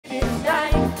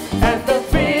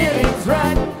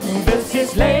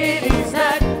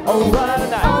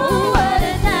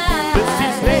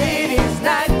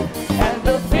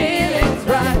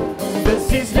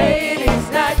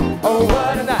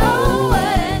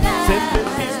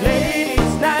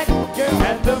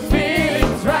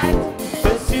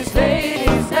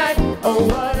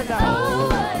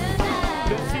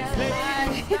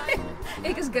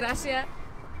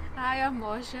I am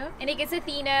Marsha. En ek is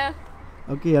Athina.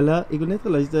 Okay, julle, ek wil net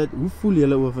geluister, hoe voel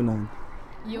julle oor vanaand?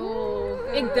 Jo,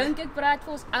 ek dink ek praat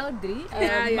vir ons al drie.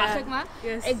 Mag ek maar?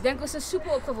 Yes. Ek dink ons is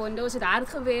super opgewonde. Ons het hard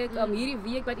gewerk hierdie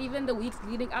week, but even the weeks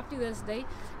leading up to this day.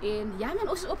 En ja man,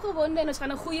 ons is opgewonde en ons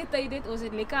gaan 'n goeie tyd hê. Ons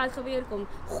het lekker hard gewerk om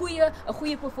 'n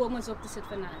goeie performance op te sit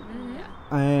vanaand.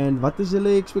 Ja. En wat is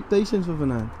julle expectations vir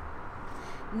vanaand?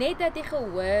 Net dat ek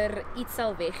gehoor iets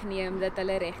sal wegneem, dat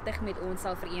hulle regtig met ons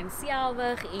sal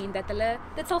vereenselwig en dat hulle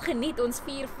dit sal geniet, ons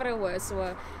vier vroue,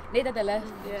 so net dat hulle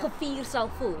gevier sal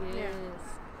voel.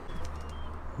 Yes.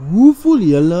 Hoe voel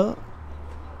julle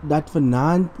dat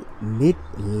vanaand net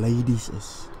ladies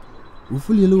is? Hoe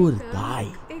voel julle oor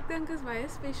daai? Ek dink is baie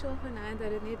special vanaand dat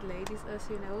dit net ladies is,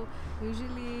 you know.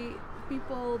 Usually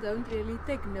people don't really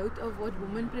take note of what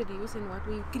women produce and what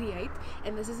we create,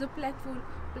 and this is a platform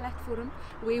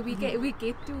where we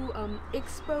get to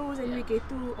expose and we get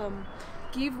to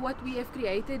give what we have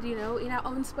created, you know, in our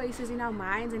own spaces, in our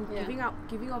minds, and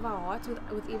giving of our hearts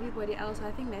with everybody else.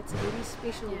 I think that's really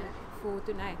special for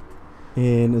tonight.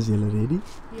 En is julle ready?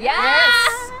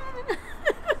 Yes!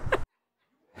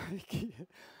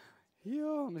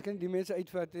 Ja, miskien die mense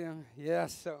uitvat.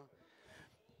 Yes, so.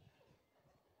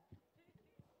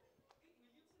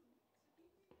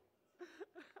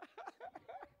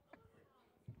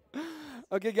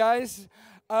 Okay guys,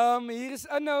 hier is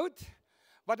 'n note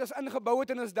wat ons ingebou het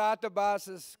in ons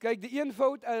database. Kyk, die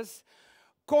eenvoud is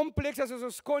kompleks as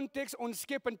ons konteks, ons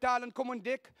skep en taal en kom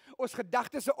ontdek, ons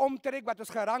gedagtes se omtrek wat ons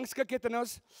gerangskik het in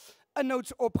ons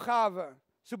inhoudsopgawe.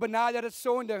 So benader dit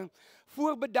sonder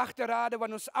voorbedagte rade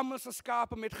want ons almal se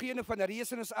skape met gene van 'n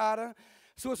reus in ons are,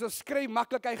 soos ons skry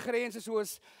maklikheid grense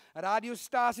soos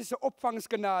radiostasies se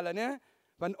opvangskanale, né?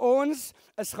 Want ons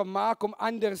is gemaak om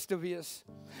anders te wees.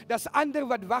 Dis ander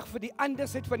wat wag vir die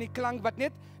andersheid van die klank wat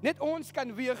net ons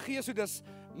kan weergee, so dis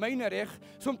myne reg.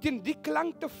 So om teen die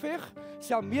klank te veg,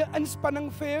 sal meer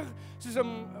inspanning verg, soos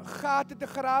om gate te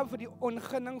grawe vir die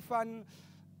ongunning van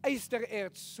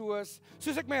ystererts,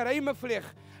 soos ek my ryme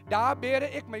vleg, daar bere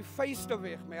ek my vuiste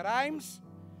weg. My rymes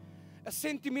is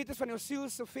sentimeters van jou siel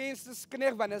se vensters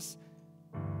knerg, want is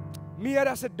meer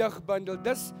as 'n digbundel.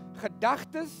 Dis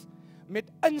gedagtes met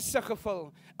insig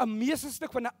gevul, 'n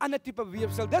meesterstuk van 'n ander tipe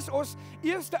weefsel. Dis ons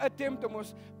eerste attempt om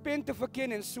ons pen te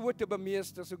verken en so te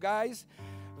bemeester. So guys,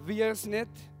 wees net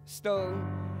stil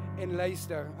en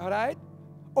luister. Alright?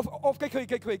 Of kyk,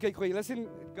 listen,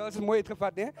 girls is mooi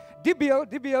uitgevat, né? Die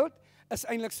beeld is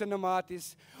eintlik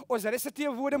cinematies. Ons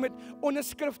resiteer woorde met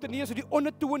onderskrifte neer, so die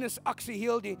ondertoon is aksie,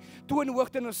 heel die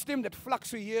toonhoogte in ons stem, dit vlak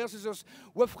so heer, soos ons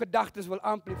hoofgedagtes wil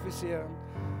amplifiseer.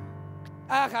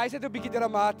 Ag, hy is net 'n bietjie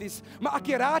dramaties, maar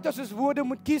akkuraat as ons woorde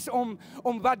moet kies om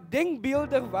wat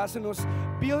denkbeeldig was in ons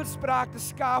beeldspraak te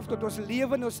skaaf tot ons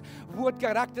lewe en ons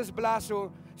woordkarakters blaas,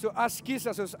 so as kies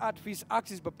as ons advies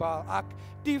aksies bepaal,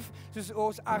 aktief soos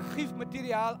ons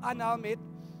argiefmateriaal aanhaal met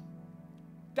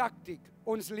taktiek.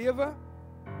 Ons lewe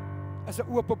is 'n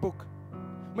oop boek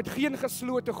met geen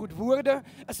geslote goed. Woorde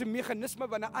is 'n meganisme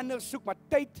wat 'n ander soek, maar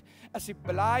tyd is die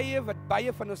blaaie wat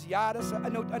baie van ons jare se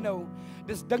inhoud inhou.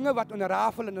 Dis dinge wat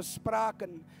onrafel in ons spraak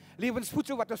en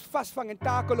lewensvoedsel wat ons vasvang en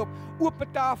takel op oop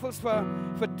tafels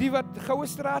vir die wat goue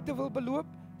strate wil beloop,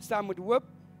 staan met hoop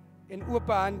en oop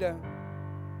hande.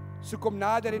 So kom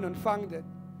nader en ontvang dit.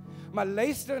 Maar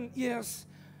luister eers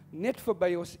net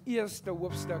verby ons eerste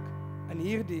hoofstuk in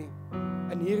hierdie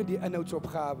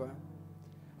inhoudsopgawe.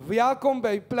 Welkom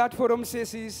by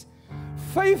Platformsessies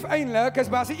 5 eintlik, is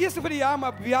maar die eerste vir die jaar,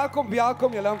 maar welkom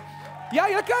julle. Ja,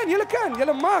 julle kan,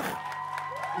 julle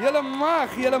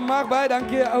mag, baie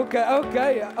dankie.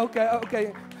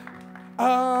 Okay.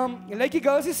 Like die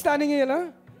girls is standing hier,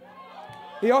 julle?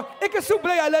 Ja, ek is so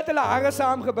bly hulle het hulle hare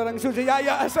saamgebring. So ja,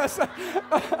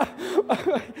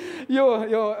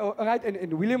 Jo, right,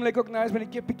 en William lyk ook nice met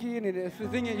die keppietjie en die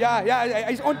dinge. Ja,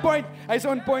 hy's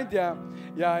on point, ja.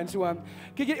 Ja, en so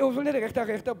kyk, ons wil net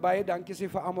regtig baie dankie sê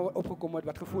vir almal opgekom het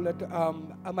wat gevoel het.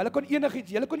 Hulle kon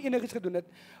enigiets gedoen het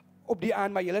op die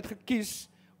aand, maar julle het gekies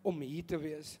om hier te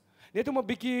wees. Net om 'n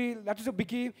bietjie, laat ons 'n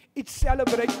bietjie iets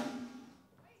celebrate.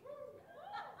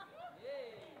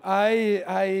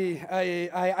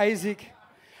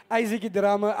 Isaac die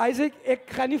drama. Isaac, ek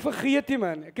gaan nie vergeet nie,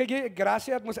 man. Kyk,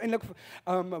 Gracia het mos eintlik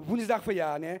Woensdag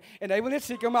verjaar, né? En hy wil net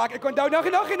seker maak, ek onthou nog.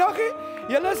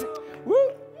 Julle is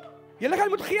julle gaan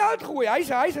moet geld gooi.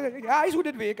 Hy's hoe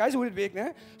dit werk,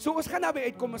 né? So ons gaan naby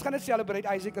uitkom, ons gaan dit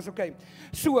celebrate, Isaac, is okay.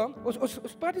 So,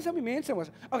 ons praat eens aan die mense,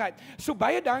 mos. Okay. So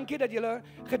baie dankie dat julle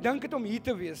gedink het om hier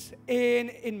te wees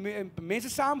en mense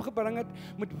saamgebring het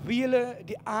met wie julle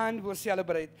die aand wil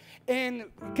celebrate.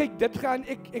 En kyk, dit gaan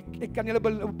ek kan julle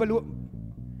beloof.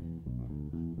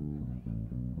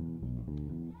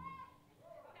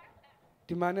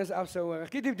 Die man is afsouer.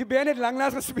 Kijk, die band het lang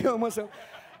laat gespeeld, maar zo.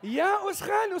 Ja, ons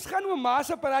gaan oor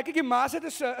Marsha praat. Kijk, die Marsha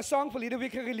het een song verlede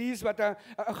week gereleased wat een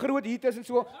groot hit is en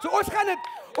zo. So ons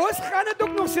gaan het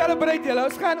ook nog celebrate, julle.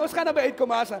 Ons gaan erbij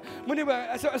uitkomen, Marsha. Moenie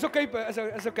maar, is oké.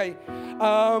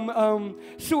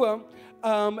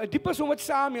 Die persoon wat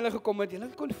samen julle gekomen het,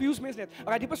 julle confuse mensen net.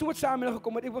 Maar die persoon wat samen julle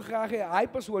gekomen het, ik wil graag die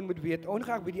persoon moet weten,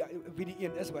 ongeacht wie die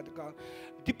een is wat ik al.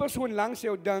 Die persoon langs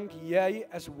jou dank, jij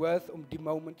is worth om die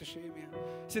moment te share.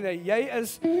 Sien, jij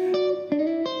is...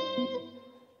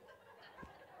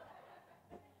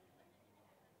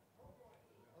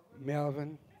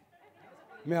 Melvin.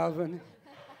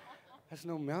 Dat is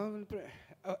nou Melvin.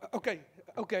 Oké.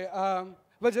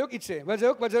 Wat zou ook iets zeggen? Wat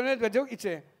zou ook iets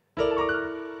zeggen?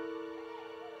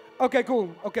 Oké, cool.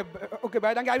 Oké,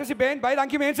 baie dankie. Hij was die band. Baie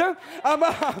dankie, mensen.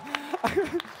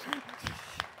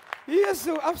 Hier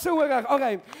zo, afzoorig.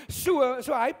 Oké.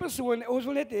 Zo hij persoon, ons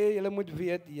wil net, jullie moeten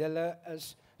weten, jullie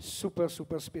is super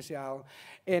speciaal.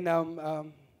 En,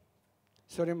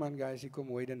 sorry man, guys, ik kom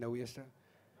Whaden nou eerst.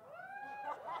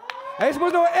 Hij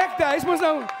moest nou acten, hij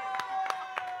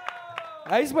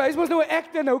moest nou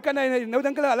acten, nou kan hij, nou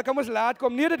denk ik, kan ons laat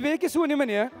komen. Nee, dat weet je zo niet,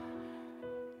 meneer.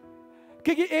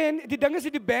 Kijk, die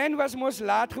dingen die band was moest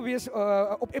laat geweest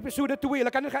op episode 2. Je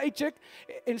kan het gaan uitchecken.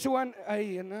 En zo aan,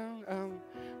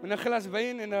 met een glas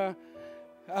wijn en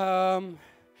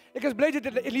ik was blij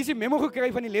dat Elise memo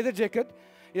gekregen van die leather jacket.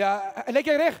 Ja,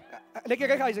 lekker recht,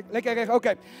 Isaac, lekker recht,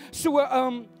 oké.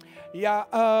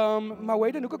 Maar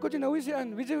weet je, hoe kan je nou eens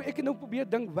aan? Weet je, ik kan nou proberen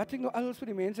denken wat ik nou alles voor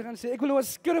die mensen gaan zeggen. Ik wil nou een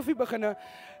scurfie beginnen,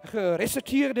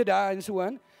 gereseteerde daar en zo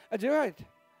aan. Is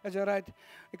je right?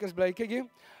 Ik was blij, kijk je.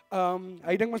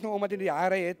 Hij denkt maar nou omdat hij de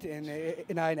jaren heeft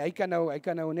en hij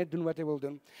kan nou net doen wat hij wil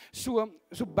doen. So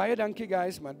baie dankie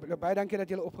guys, man. Baie dankie dat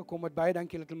jullie opgekomen zijn. Baie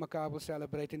dankie dat jullie elkaar wil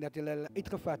celebreren en dat jullie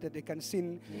uitgevat hebben. Ik kan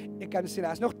zien,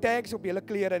 er is nog tags op jullie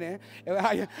kleren. Hè.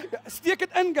 Steek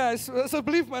het in guys,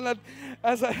 alsjeblieft man.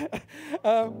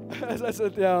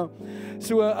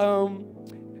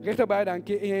 Recht baie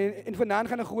dankie. En vanavond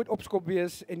gaan een goed opskop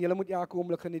wees en jullie moeten elke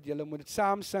oomblik genieten. Jullie moeten het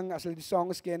samen zingen als jullie die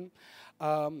songs kennen.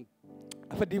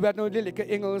 Voor die wat nou die lekker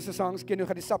Engelse songs kennen,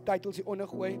 gaan die subtitles hieronder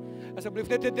gooien.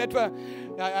 Alsjeblieft, net we.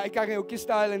 Ja, ik kan ook je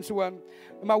style en zo aan.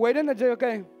 Maar Whaden, is het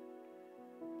oké?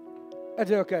 Is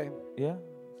het oké? Ja.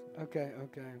 Oké.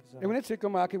 Ik wil net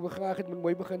zeker maken, ik wil graag het met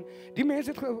mooi beginnen. Die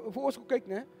mensen het voor ons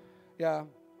gekeken, hè? Ja.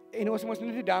 En ons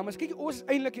niet die dames. Kijk, ons is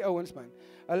eindelijk die ouwens, man.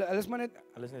 Alles maar net...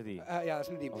 Alles net die? Ja, alles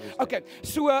net die. Oké,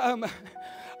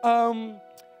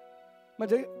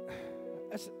 maar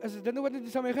is dit nou wat jullie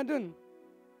samen gaan doen?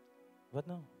 Wat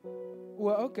nou?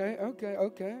 Oké.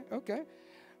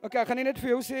 Oké, gaan je net voor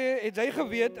jou zeggen, het zij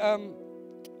geweet,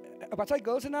 wat zei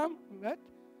girl zijn naam? Wat?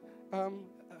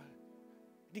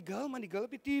 Die girl, man, die girl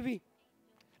op je TV.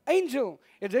 Angel.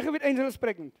 Het zij geweet, Angel is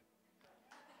pregnant.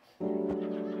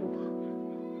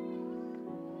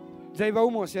 Zij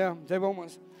wou ons.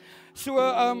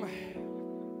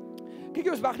 Kijk,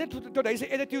 ons wacht net tot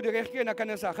deze attitude recht keer en dan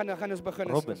gaan we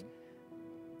beginnen. Robin,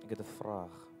 ik heb een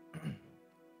vraag.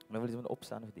 Nou wil je iemand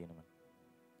opstaan of dienen, man?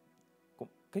 Kom,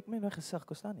 kijk mij mijn gezicht,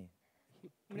 kom staan niet.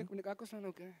 Moet ik ook staan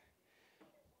ook, hè?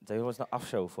 Zij was een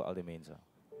afshow voor al die mensen.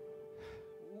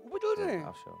 Hoe bedoel je?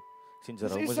 Afshow. Ik zie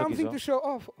Jerome is ook something to show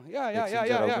off. Ja.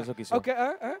 Oké,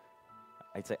 Hij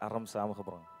heeft zijn arm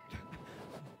samengebracht.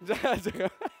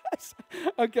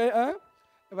 Oké.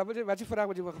 Wat is je vraag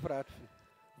wat je wil gevraagd?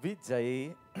 Weet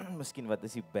jij misschien wat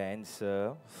is die band's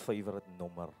favorite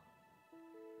nummer?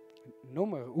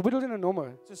 Nummer? Hoe bedoel je een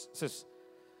nummer?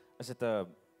 Is het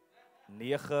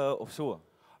 9 of zo?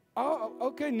 Oh,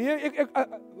 oké, nee.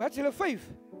 Wat is jullie 5?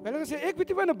 Ik weet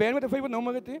niet wat een band met een favorite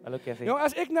nummer het is. Nou,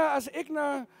 als ik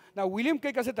naar William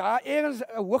kijk, als het haar ergens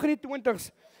hoog in die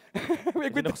 20's.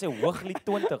 Ik weet nog zeggen hoog in die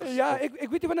 20's? Ja, ik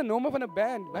weet niet wat een nummer van een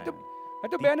band.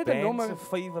 Wat een band is een nummer? Die band's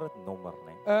favorite nummer,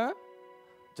 nee.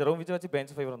 Jerome, weet je wat die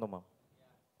band's favorite nummer?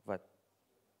 Wat?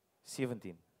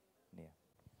 17? Nee.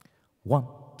 1,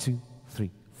 2,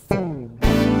 3, 4.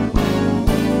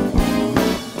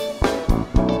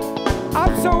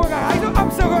 Abzauger, hij doet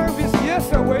abzauger bis hier,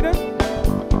 so Whaden.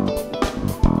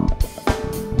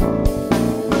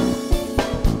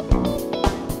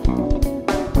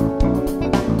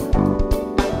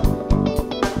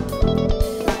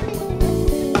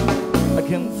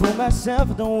 For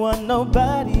myself, don't want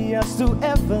nobody else to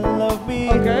ever love me.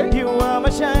 Okay. You are my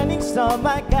shining star,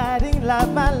 my guiding light,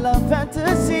 my love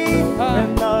fantasy.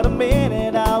 And not a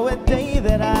minute, hour, day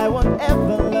that I won't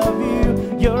ever love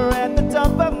you. You're at the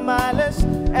top of my list,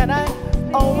 and I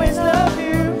always love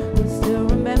you. I still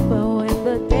remember when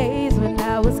the days when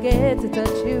I was scared to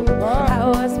touch you.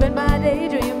 How I spent my day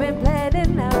dreaming,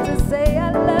 planning how to say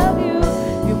I love you.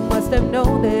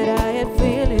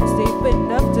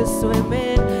 swim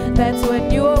in. That's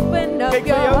when you opened up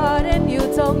your heart and you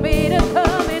told me to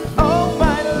come in. Oh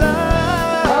my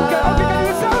love. Okay, kan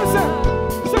jy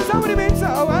sing saam met die mense,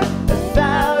 alright?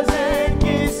 1,000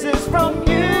 kisses from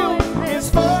you is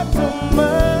far too much.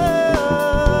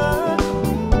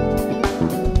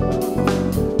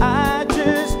 I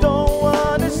just don't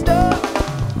wanna stop.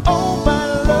 Oh my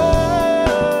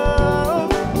love,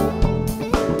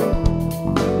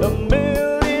 a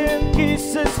million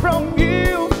kisses from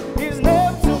you is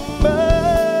never too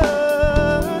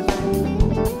much.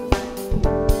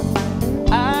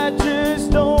 I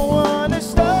just don't wanna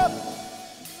stop.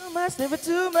 Too much, never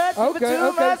too much, never Okay, too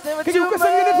okay. much, never Kijk, too hoe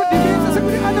sing jy dit vir die mense? Sing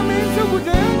vir die ander mense, goed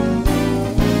hè?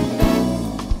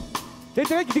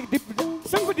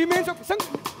 Sing vir die mense, sing.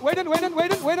 Whaden.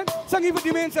 Sing hier vir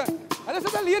die mense. Hulle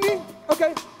sit alleen nie.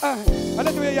 Okay.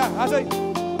 Hulle twee, ja, as hy.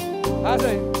 As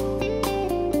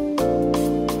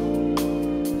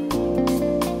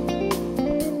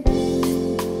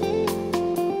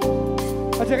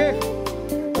jy reg.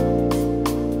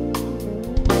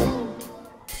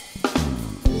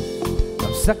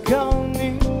 I'm stuck on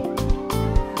you.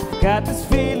 Got this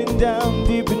feeling down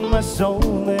deep in my soul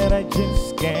that I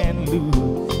just can't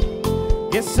lose.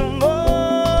 Guess I'm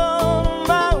on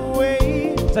my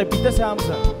way. Say Peter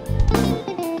Samson.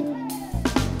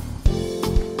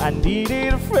 I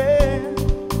needed a friend,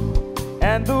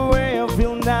 and the way I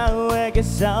feel now, I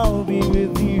guess I'll be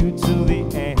with you till the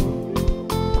end.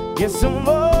 Guess I'm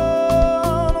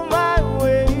on my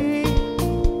way.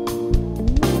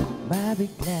 Might be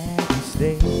glad to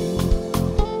stay.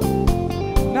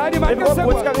 Nee, die man kan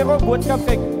sing hoor. Boodskap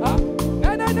kyk.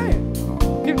 Nee.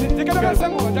 Die kan wel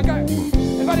sing hoor.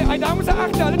 Hy dames se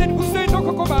agter, hulle het goed steeds ook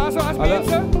gekom haar, so as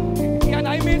mense. Ja,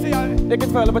 nee mense, ja. Ek het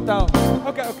vir hulle betaal.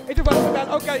 Okay. Het jy vir hulle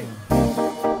betaal? Okay.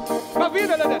 Maar wie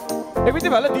hulle dit? Ek weet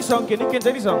nie wel die song ken, ek ken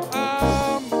die song.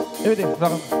 Ek weet nie,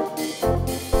 waarom?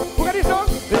 Hoe gaat die song?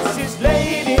 This is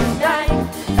ladies night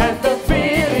and the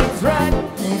feeling's right.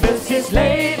 This is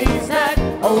ladies night.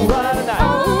 Oh what a night.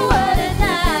 Oh, what a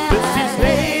night. This is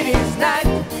ladies night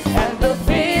and the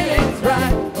feeling's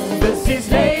right. This is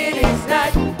ladies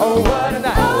night. Oh what a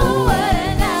night. Oh, what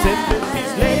a night. Said this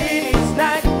is ladies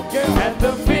night and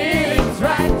the feeling's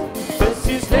right. This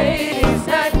is ladies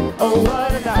night. Oh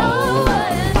what a night. Oh,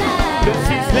 what a night. This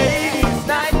is ladies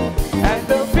night and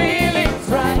the feeling's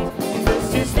right.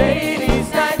 This is ladies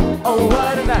night. Oh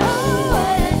what a night. Oh,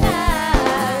 what a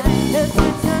night. This is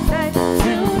tonight.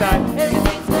 Tonight.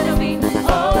 Everything's gonna be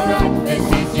alright. This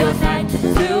is your night.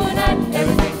 Tonight.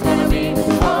 Everything's gonna be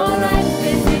alright.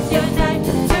 This is your night.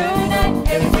 Tonight.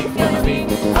 Everything's gonna be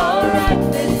alright.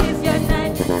 This is your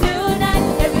night. Tonight.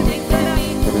 Everything's gonna be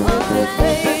alright.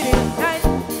 Ladies night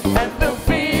and the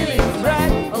feeling's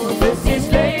right. Oh this is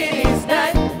ladies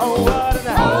night. Oh what a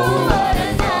night. Oh, what a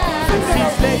This night.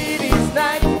 is ladies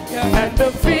night and the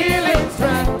feeling's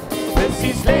right. This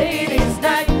is ladies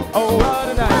night. Oh what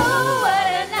a night. Oh,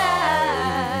 what a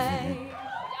night.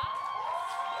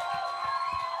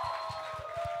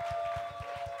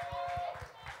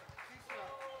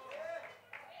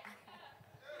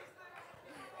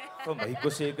 Van my ko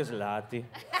sê ek is laat.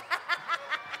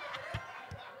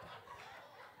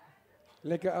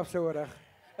 Lekker afsouerig.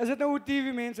 Is dit nou hoe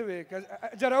TV mense werk?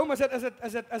 Jerome, is dit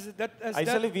Hy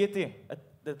sal nie weet nie.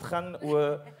 Dit gaan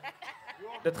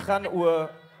oor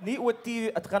nie oor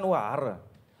TV, dit gaan oor hare.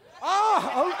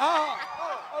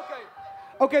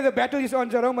 Okay, the battle is on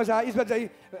Jerome.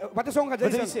 Wat 'n song gaan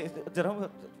Wat jy jy sing? sê, Jerome,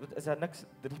 is daar niks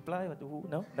reply wat hoe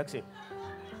nou? Niks sê.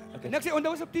 Niks sê,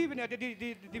 onthou is op TV nie.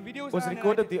 Die video's Ons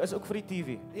rekord dit is ook vir die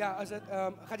TV. Ja, as dit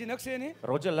gaan jy niks sê nie?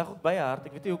 Roger lag ook baie hard.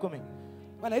 Ek weet nie hoekom nie.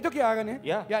 Maar hy het ook jare nie.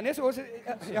 Ja. Ja, nee, soos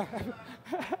ja.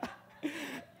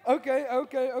 Okay,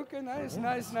 nice.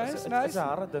 Dis 'n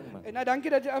hare ding man. En nou dankie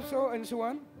dat jy afsou en so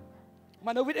aan.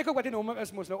 Maar nou weet ek ook wat die nommer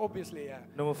is mos nou obviously, ja.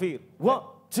 Nommer 4. 1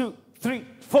 2 3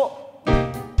 4.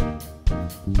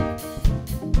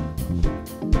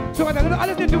 So wat dan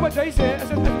alles net doen wat jy sê, is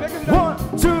dit werklik 1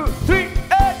 2 3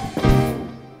 8.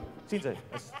 Sien jy?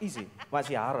 Is easy. Maar as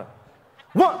die hare.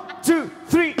 1 2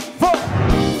 3 4.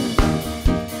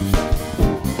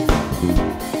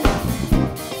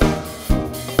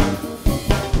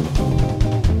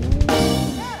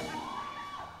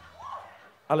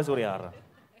 Alles oor die hare.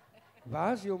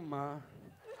 Waar is jou ma?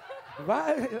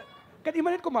 Waar kan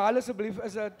iemand net kom haal asseblief?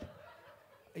 Is dit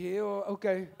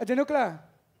okay. Is jy nou klaar?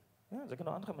 Ja, ek kan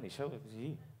nou aangaan met die show. Ek is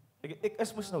hier. Ek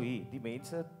is mos nou hier. Die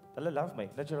mense, hulle love my.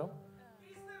 Net Jerome.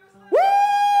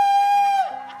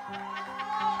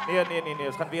 Nee,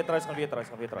 ons gaan weer try.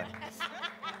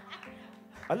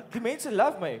 Die mense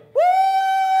love my.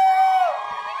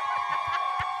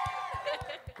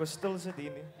 Ek was stil sit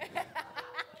hier nie.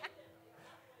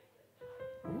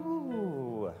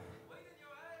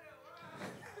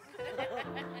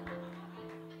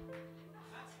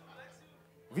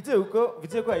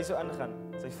 weet jy hoe hy so aangaan?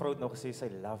 Sy vrou het nou gesê sy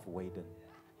love Whaden.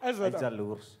 Is Hy dit? is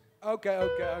jaloers. Okay,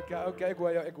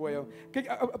 ek hoor jou. Kyk,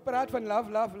 praat van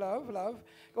love.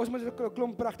 Ons moet 'n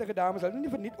klomp pragtige dames, hulle het nie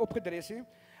verniet opgedres nie.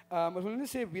 Ons wil nie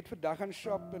sê wie het vandag gaan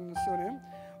shop en so nie.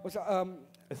 Ons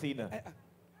Athina.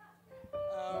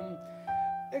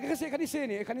 Ek gaan nie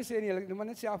sê nie, julle moet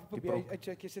net self probeer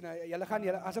uitcheck sien. Julle gaan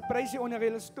as 'n prysie onder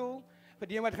julle stoel vir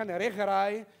die wat gaan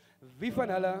regraai, wie van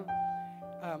hulle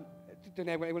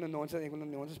nee, ek wil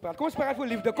nonsens praat. Kom ons praat voor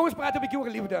liefde. Kom ons praat 'n bietjie oor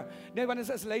liefde. Nee, want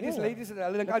is ladies,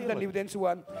 hulle dink altyd aan liefde en so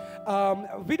aan.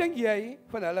 Wie dink jy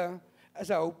van hulle is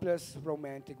 'n hopeless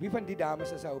romantic? Wie van die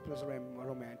dames is 'n hopeless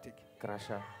romantic?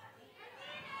 Gracia.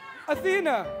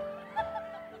 Athina.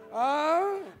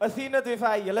 Athina het vir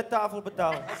haar hele tafel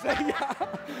betaal. Sy het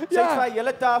vir Ja. haar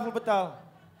hele tafel betaal.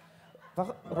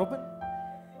 Wag, Robin.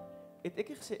 Het ek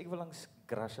nie gesê ek wil langs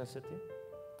Gracia sit nie?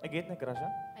 Ek weet nie Gracia.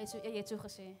 Jy het so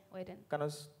gesê, Whaden. Kan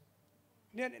ons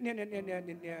Nee,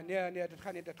 dit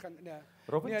gaan nie.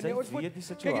 Robin, sy weet die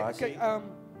situasie. Kyk,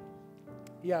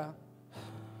 ja.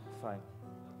 Fine.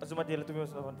 As maar julle twee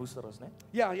ons van booster is, né?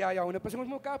 Ja, 100%. Ons moet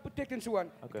mekaar protect en so aan.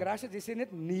 Okay. Gracia, jy sê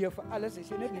net nee vir alles, jy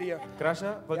sê net nee.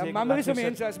 Gracia, wil Ja, jy mamma is 'n langs jou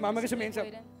mens, sit? as mamma is 'n mens.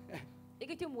 Whaden. Ek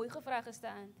het jou mooi gevra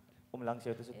gisteraand. Om langs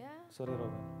jou te sit. Ja. Sorry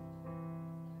Robin.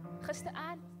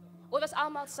 Gisteraand. Ons was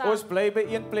almal saam. Ons bly by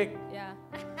een plek. Ja.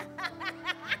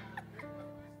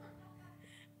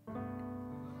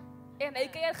 En hy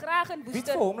kuier graag in Wie het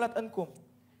Woester. vir hom laat inkom?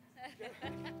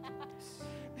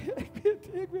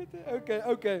 Ek weet.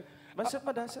 Okay. Maar sit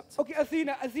maar daar sit. Okay,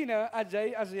 Athina,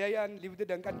 as jy aan liefde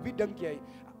dink, aan wie dink jy?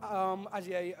 As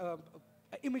jy 'n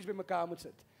image by mekaar moet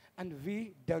sit, aan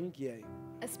wie dink jy?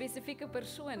 'n spesifieke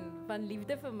persoon van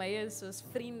liefde vir my is soos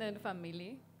vriende en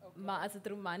familie, maar as dit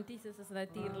romanties is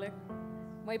natuurlik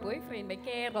my boyfriend, my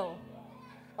kerel.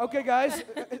 Okay, guys,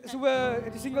 so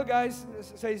the single guys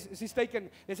she's taken.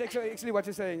 That's actually what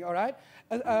she's saying, all right?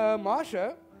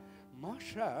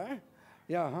 Marsha,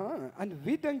 ja, en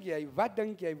wie dink jy?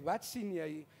 Wat sien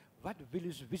jy? Wat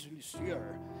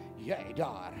visualiseer jy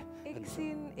daar?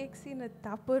 Ek sien 'n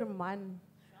dapper man.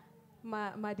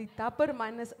 Maar die dapper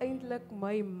man is eintlik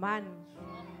my man.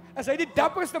 Is hy die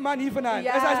dapperste man hier vanaand?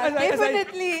 Ja, Is hy-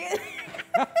 definitely.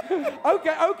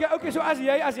 Okay, so as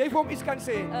jy vir hom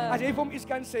iets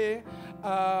kan sê,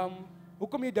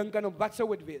 hoekom jy dink aan hom, wat sou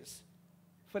dit wees?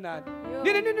 Vanaand.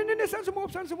 Nee, staan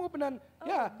sommer op en dan.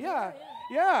 Ja.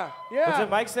 Wat is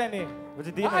mic stand nie? Wat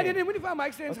is die nie? Nee, moenie vir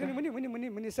mic stands nie,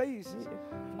 moenie sy is.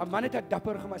 'n Man het 'n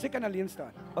dapper gemaak. Sy kan alleen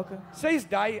staan. Okay. Sy is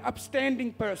die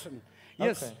upstanding person.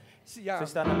 Yes. Okay. Ja. Sy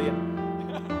staan alleen.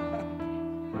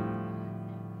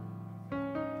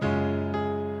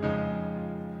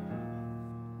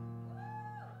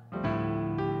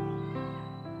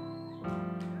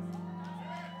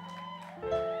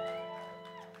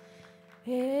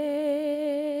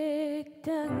 Ek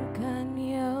dink aan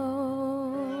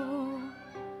jou.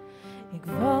 Ek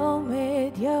wil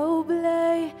met jou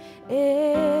bly.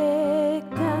 Ek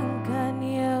dink aan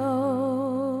jou.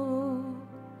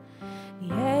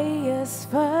 Jy is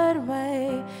vir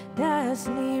my, daar's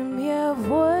nie meer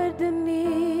woorde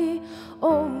nie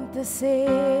om te sê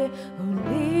hoe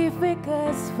lief ek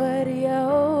is vir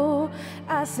jou.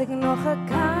 As ek nog 'n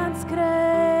kans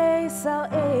kry, sal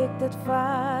ek dit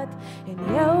vat en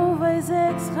jou wys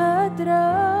ek's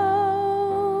getrou.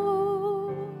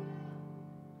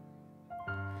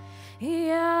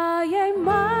 Ja, jy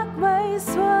maak my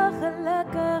so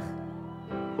gelukkig.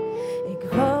 Ek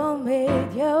wil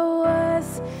met jou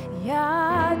is,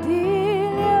 ja, die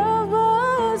lewe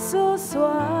is so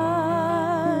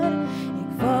swaar.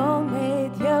 Ek wil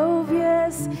met jou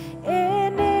wees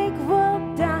en ek wil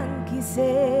dankie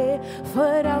sê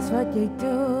vir alles wat jy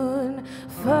doen,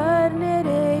 vir net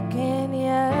ek en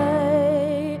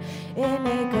jy. En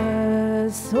ek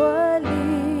is so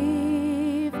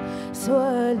lief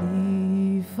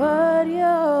vir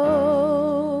jou.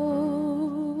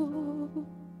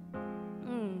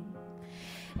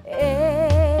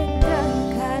 Ek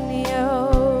dink aan jou.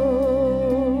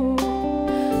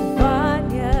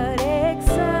 Wanneer ek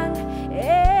sing,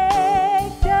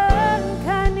 ek dink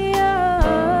aan jou.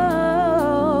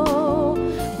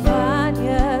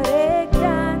 Wanneer ek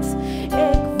dans,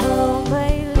 ek wil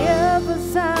my lewe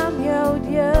saam jou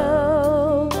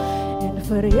deel en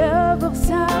vir ewig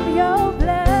saam jou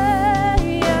bly.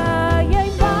 Ja, jy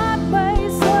maak my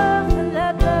so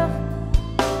gelukkig.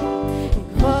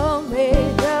 Ek wil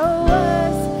met jou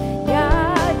is, ja,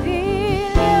 die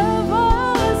lewe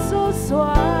is so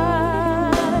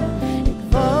swaar. Ek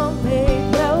wil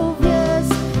met jou wees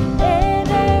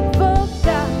en ek wil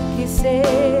dankie sê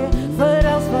vir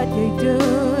alles wat jy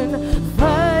doen,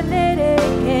 vir net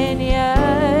ek en jy.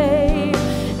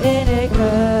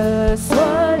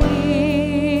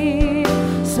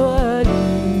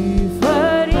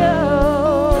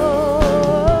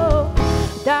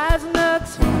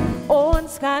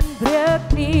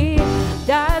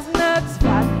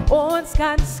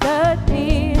 dit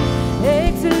nie.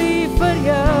 Ek's lief vir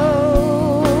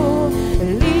jou.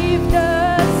 Liefde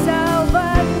sal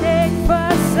wat ek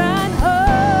vas aanhou.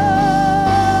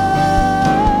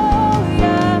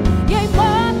 Ja, jy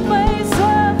maak my so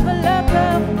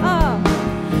gelukkig.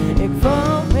 Ek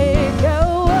voel met jou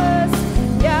is,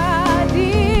 ja,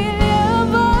 die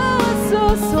lewe is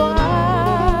so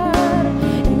swaar.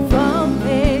 Ek voel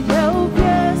met jou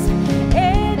wees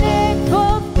en ek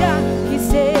wil dankie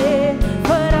sê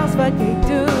vir alles wat jy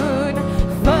doen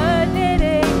vir net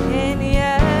ek en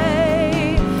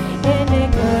jy. En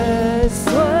ek is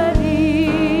so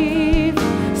lief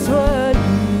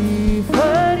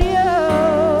vir jou.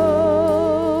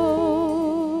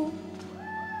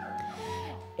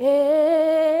 Ek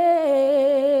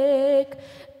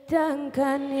dank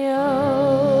aan jou.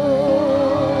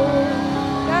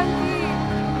 Dankie.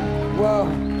 Wow.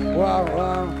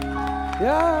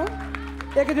 Ja,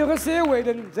 ek het jou gesê,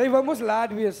 Whaden, sy wou mos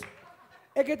laat wees.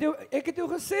 Ek het jou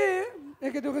gesê.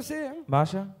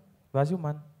 Marsha, waar is jou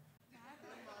man?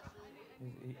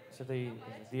 Sit hy,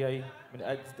 die hy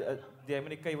met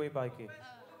die keiwei baie.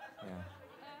 Ja.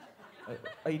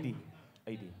 ID,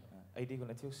 ek wil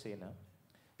net vir jou sê, nou,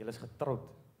 julle is getroud,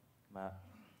 maar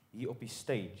hier op die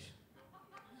stage.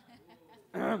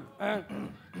 Kyk,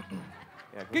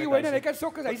 Whaden, hy kan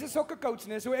sokke, hy's 'n sokkecoach,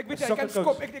 nee, so ek weet hy kan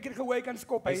skop, ek het gehoor hy kan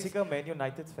skop. Hy is seker 'n Man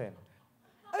United fan.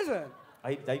 Is dit?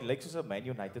 Hy lyk soos 'n Man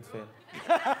United fan.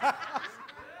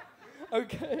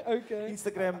 Okay.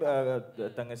 Instagram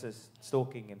ding is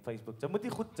stalking en Facebook. Jy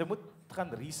moet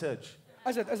gaan research.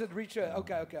 Is dit Richard?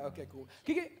 Okay, cool.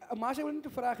 Kyk, Marsha wil net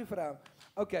 'n vraagie vra.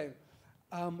 Okay.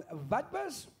 Wat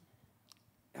was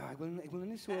ja, ek wil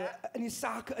nie so in die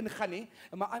sake ingaan nie,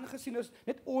 maar aangesien ons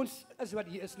net ons is wat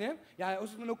hier is, né? Ja,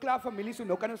 ons is nou klaar familie, so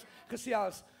nou kan ons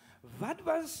gesels. Wat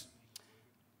was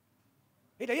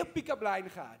het hy 'n pick-up line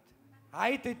gehad?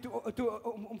 Hy het toe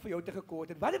om vir jou te gekort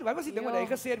het. Wat was die ding wat hy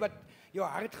gesê het wat jou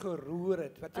hart geroer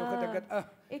het? Wat jou gedink het?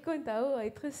 Ek onthou, hy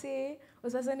het gesê,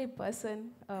 ons was in die bus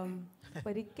in,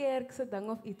 by die kerk se ding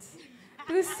of iets.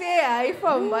 Toe sê hy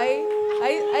vir my,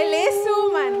 hy lees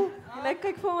so man, en hy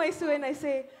kyk vir my so en hy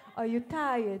sê, are you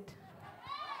tired?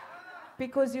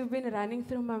 Because you've been running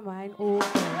through my mind all day.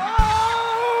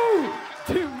 Oh!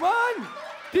 Die man!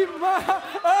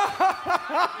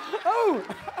 Oh!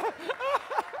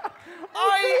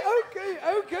 Okay.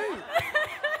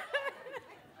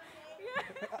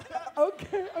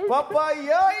 Okay. Papa,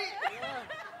 jy!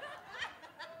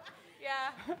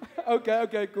 Ja.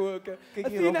 Okay, cool.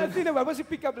 Athina, wat was die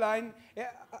pick-up line?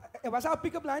 Was daar 'n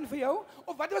pick-up line vir jou?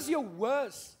 Of wat was jou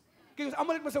worst? Kyk, ons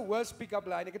almal het mos 'n worst pick-up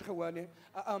line, ek het gehoor nie.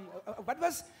 Wat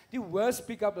was die worst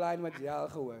pick-up line wat jy al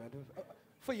gehoor het?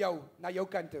 Vir jou, na jou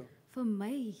kant toe. Vir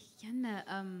my, Janne,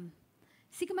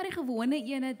 seker maar die gewone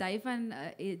ene, die van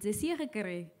sy see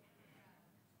gekry.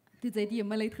 Toe sy die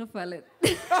hemel uitgeval het.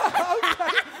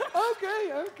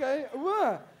 Okay.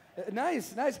 Wow.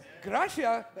 Nice.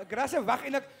 Gracia, wag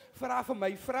en ek vra vir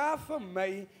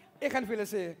my. Ek gaan vir julle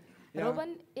sê. Ja.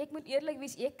 Robin, ek moet eerlik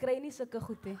wees, ek kry nie sulke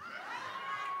goed nie.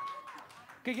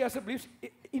 Kyk jy asseblief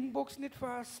inbox net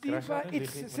vir Steva,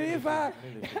 sê vir.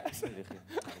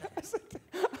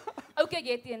 Okay,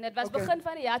 Getien, dit was begin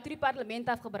van die jaar toe die parlement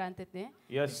afgebrand het, né?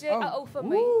 Yes. Sê ou vir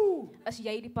my, as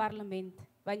jy die parlement,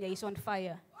 want jy is on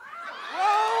fire.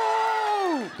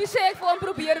 Toe sê ek vir hom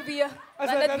probeer weer,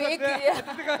 want dit werk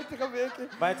nie.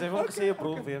 Maar jy wil gesê jy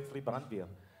broer weer vir die brandweer.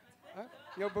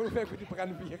 Jou broer werk vir die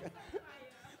brandweer.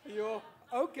 Jo,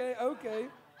 okay.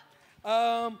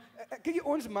 Kyk,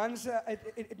 ons mans,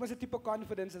 het mos 'n tipe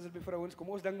confidence as dit by vrouens kom.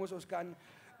 Ons dink mos ons kan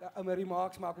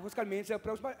remarks maak, of ons kan mense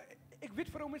approach, maar ek weet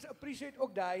vir mense appreciate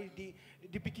ook die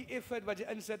bietjie effort wat jy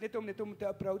insit net om te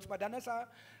approach, maar dan is daar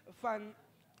van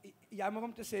jammer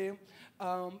om te sê,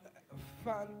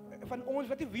 van ons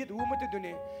wat nie weet hoe om dit te doen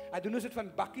nie. Hy doen ons dit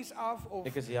van bakkies af of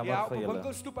ek is jammer vir op 'n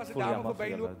winkelstoep as 'n dame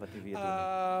verbyloop.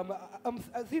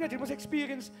 Athina, jy moet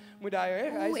experience moet daai,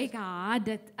 hè? Ek haat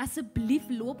dit. Asseblief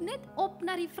loop net op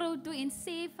na die vrou toe en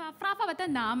sê vra vir wat haar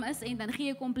naam is en dan gee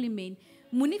jy 'n kompliment.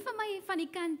 Moenie vir my van die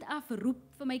kant af roep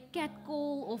vir my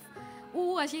catcall of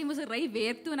as jy mos ry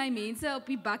werk toe en hy mense op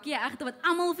die bakkie agter wat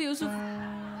almal vir jou so ek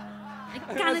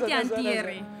kan dit nie hanteer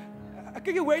nie.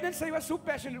 Kyk, jy Whaden sê hy was so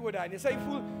passionate oor daai. Sy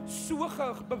voel so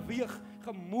beweeg,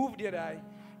 gemove deur hy.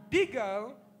 Die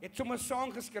girl het sommer 'n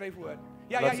song geskryf oor.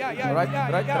 Ja. Ja,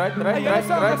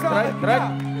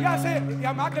 sê,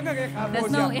 ja, maak dinge reg. Dis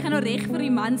nou, ek gaan nou reg vir die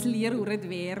mans leer hoe dit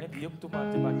werk. Net die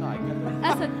tomate maak nou,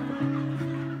 As dit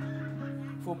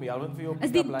vir Melvin vir jou.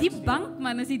 Is die diep bank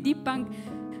man, is die diep bank.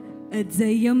 Is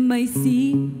jy 'n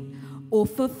meisie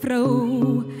of 'n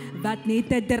vrou wat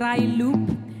net 'n draai loop?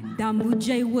 Dan moet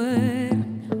jy hoor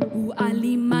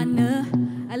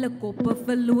hulle koppe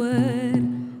verloor.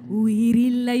 Hoe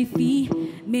hierdie lyfie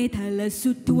met hulle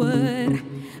soetoor.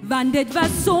 Want dit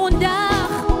was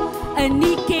Sondag in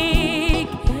die kerk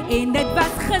en dit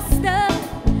was gister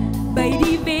by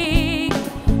die week.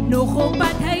 Nog op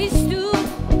pad huis toe,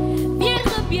 weer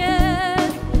gebeur.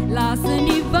 Laas in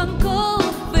die winkel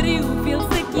vir die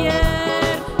hoeveelste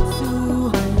keer. So,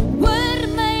 hoor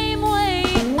my mooi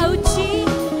oudjie,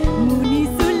 moenie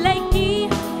so lykie.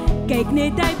 Kyk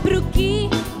net hy broekie,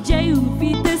 jy hoef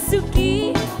nie te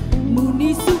soekie.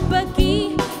 Moenie so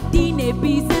pikkie, die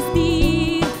neppies is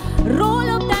dier. Rol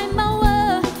op die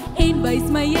mouwe en wys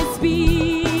my een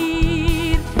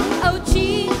spier.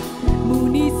 Oudjie,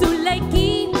 moenie so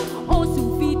lykie, ons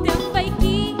hoef nie te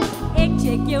fykie. Ek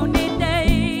check jou net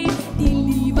uit, die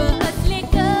liewe is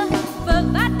lekker. Vir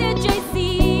wat het jy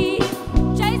sien?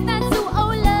 Jy staan so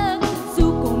oulik, so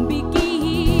kom bietjie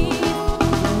hier.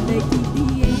 Lyk die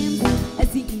DM's,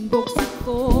 is die inbox so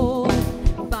vol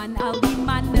van al die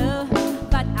manne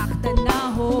wat agterna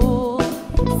hol.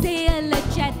 Sê hulle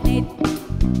chat net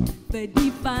vir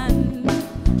die van,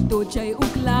 tot jy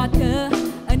ook later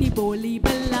in die bolie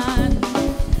beland.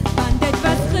 Want dit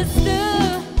was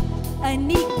gister in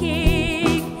die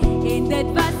kerk en dit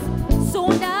was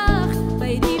Sondag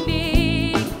by die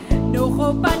week. Nog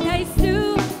op pad huis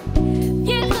toe,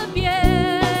 weer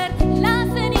gebeur.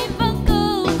 Laas in die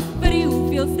winkel vir die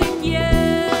hoeveelste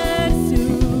keer. So,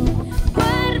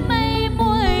 hoor my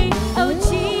mooi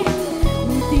oudjie,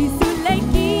 moet die so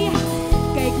lykie.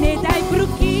 Kyk net hy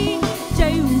broekie,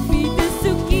 jy hoef nie te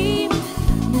soekie.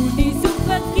 Moenie so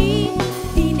fikkie,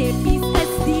 die neppies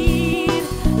is dier.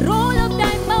 Rol op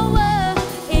die mouwe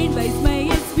en wys my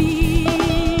een spier.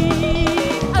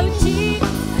 Oudjie,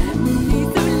 moenie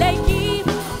so lykie,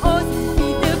 ons hoef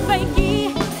nie te fykie.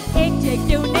 Ek check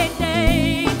jou net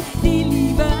uit, die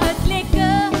liewe is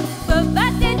lekker. Vir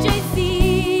wat het jy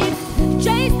sien?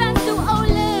 Jy staan so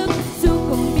oulik, so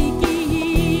kom bietjie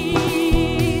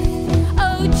hier.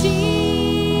 Oudjie.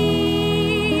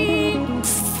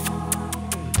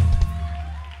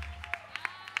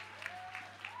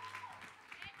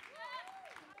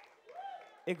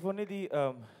 Ek wou net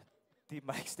die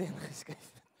mic stand geskryf.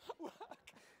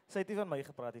 Sy het nie van my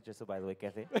gepraat het, just so by the way,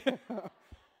 Kathy.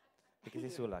 Ek is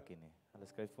nie so lucky nie. Hulle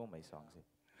skryf vir my songs.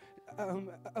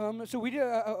 So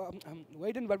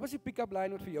Whaden, wat was die pick-up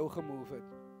line wat vir jou gemove het?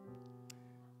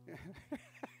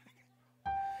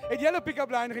 Het jy 'n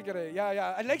pick-up line gekry?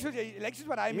 Ja. Het lyk soos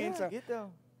wat hy mense. Get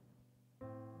down.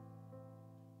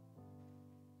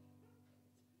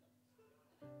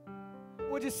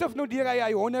 Wat is sif nou deur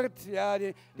hy 100, ja,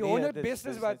 die 100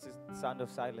 bestes wat. Dit is Sound of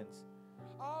Silence.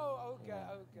 Oh, okay.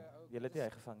 Jy het nie hy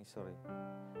gevang nie, sorry.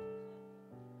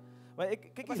 Maar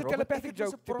ek kyk Was hier, dit telepathic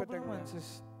joke tipe tipe ding, ding, man. ja.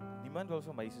 Soos niemand wil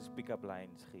vir my soos pick-up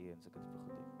lines gee en sulke tipe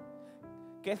goed hê.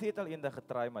 Kathy het al eendag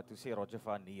getry, maar toe sê Roger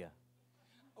van nee.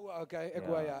 Okay, ek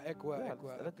wou.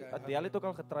 Adele het ook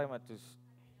al getry, maar toe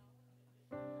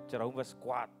Jerome was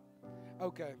kwaad.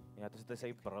 Okay. Ja, toe het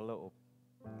sy brille op.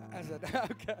 As dit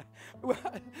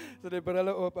okay. So die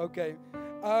brille op, okay.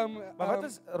 Maar wat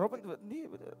is Robin, nee,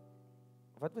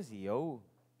 wat was jou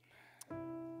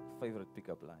favorite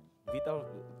pick-up line? Wie al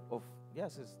of ja,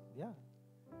 soos ja.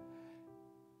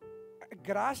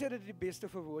 Gracia het die beste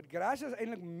verwoord. Gracia is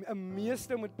eintlik 'n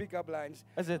meester met pick-up lines.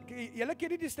 Is dit? Julle ken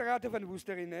nie die strate van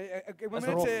Woester nie, hè? Ek moet Is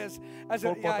net rof. sê as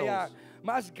Vol ja. potholes.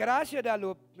 Maar as Gracia daar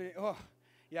loop,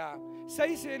 ja.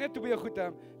 Sy sê net twee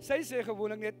goede. Sy sê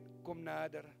gewoonlik net kom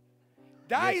nader.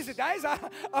 Daar is dit.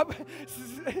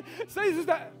 Sy is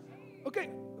daar. Okay,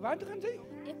 waar toe gaan sy?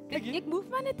 Ek move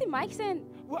maar net die mic stand.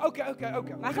 Okay.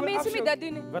 Maar gaan mense met dat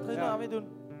doen? Wat gaan jy nou mee doen?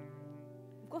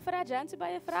 Kom vir haar Jansen by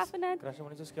 'n vraag vanaand. Gracia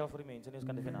moet nie so skel vir die mense nie, ons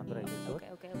kan dit geen ander uit, so.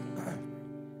 Okay.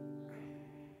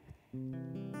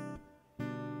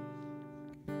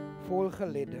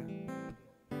 Volgelede.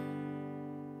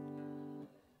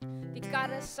 Die kar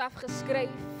is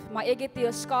afgeskryf, maar ek het nie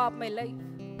 'n skaap my lyf.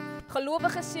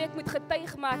 Gelowige sê ek moet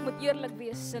getuig, maar ek moet eerlik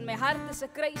wees. In my hart is 'n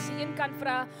kruisie, een kan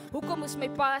vra, hoekom moes my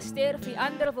pa sterf? Die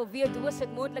ander wil weet, hoe is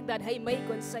dit moontlik dat hy my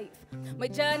kon save? My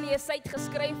journey is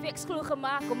uitgeskryf, ek glo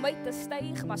gemaak om my te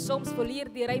styg, maar soms verleer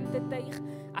die ruimte tuig,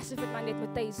 asof ek maar net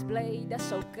met tuis bly,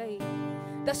 dis okay.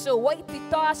 Dis so weighty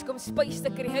task om space te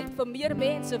create vir meer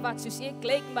mense wat soos ek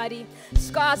lyk, maar die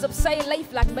scars op sy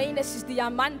lyf laat myne soos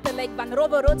diamante lyk, want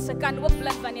Robert Rotse kan ook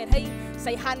blik wanneer hy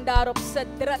sy hand daarop sit,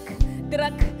 druk,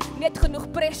 net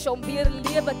genoeg pressure om weer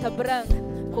lewe te bring.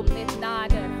 Kom net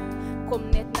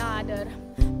nader,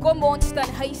 kom ons dan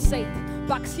huis uit,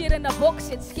 pak seer in 'n boks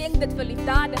en skenk dit vir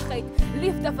liefdadigheid.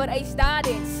 Liefde vereis dade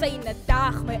en syne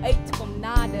daag my uit, kom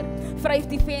nader. Vryf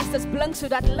die vensters blink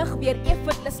sodat lig weer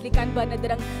effortlessly kan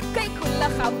binnendring. Kyk hoe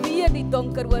lig gaan weer die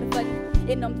donker oorwin.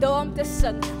 En om dom te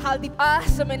sing, haal diep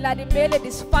asem en laat die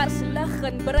melodies vars lig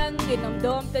inbring. En om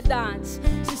dom te dans,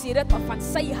 soos die ritme van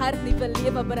sy hart nuwe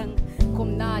lewe bring.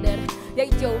 Kom nader, jy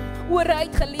het jou ore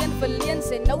uitgeleen vir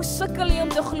leens en nou sukkel jy om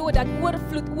te glo dat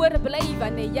oorvloed oorbly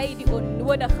wanneer jy die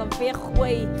onnodige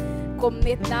weggooi. Kom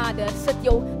net nader, sit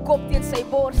jou kop teen sy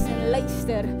bors en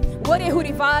luister. Hoor jy hoe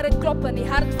die waarheid klop in die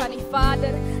hart van die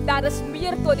Vader? Daar is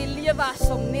meer tot die lewe as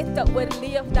om net te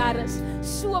oorleef. Daar is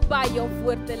so baie om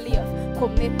voor te leef.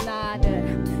 Kom net nader.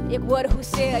 Ek hoor hoe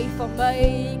sê hy vir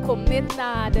my, kom net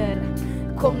nader.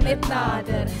 Kom net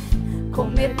nader.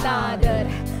 Kom net nader.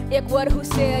 Ek hoor hoe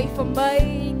sê hy vir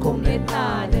my, kom net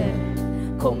nader.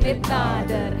 Kom net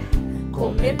nader.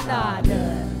 Kom net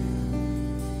nader.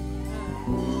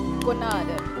 Kom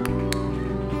nader.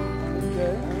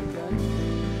 Okay.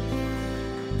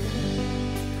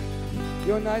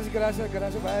 Yo, nice, Gracia,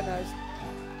 baie nice.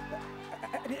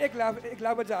 Ek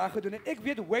laat wat sy aangedoen het. Ek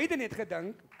weet, Whaden het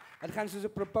gedink, het gaan soos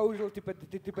 'n proposal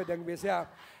type ding wees, ja.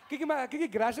 Kyk,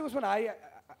 Gracia was van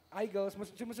hy girls,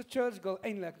 sy was 'n church girl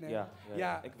eintlik, nee.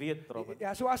 Ja, ek weet, Robin.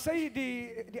 Ja, so as sy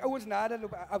die ouens nader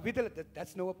loop, weet hulle,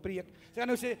 that's nou 'n preek. Sy gaan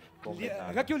nou sê,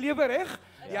 ruk jou lewe reg,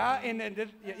 ja, en dit,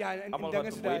 ja, en Almal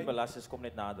wat mooi belas is, kom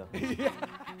net nader. Ja,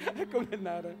 kom net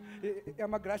nader. Ja,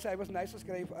 maar Gracia, hy was nice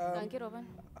geskryf. Dankie, Robin.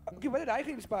 Okay, wat het hy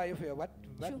geïnspireer vir jou? Wat?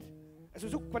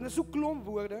 Is so klomp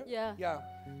woorde?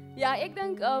 Ja, ek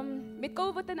dink met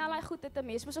COVID en al daai goed het 'n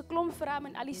mens mos 'n klomp vra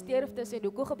en al die sterftes en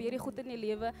hoekom gebeur die goed in die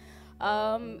lewe.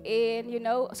 En you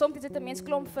know, soms het 'n mens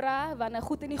klomp vra wanneer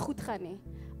goed en nie goed gaan nie.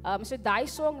 So daai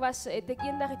song was het ek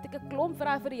eendag 'n klomp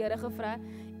vra vir die Here gevra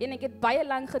en ek het baie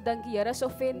lank gedink die Here sou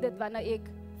vind dit wanneer ek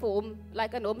vir hom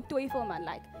like aan hom twyfel man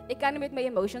like. Ek kan nie met my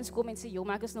emotions kom en sê joh,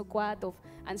 maar ek is nou kwaad of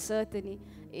uncertain nie.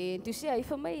 En toe sê hy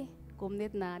vir my, kom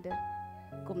net nader.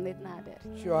 Kom net nader.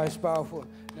 Sure, hy's powerful.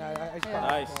 Ja, hy's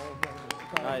powerful.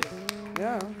 Nice.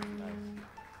 Ja.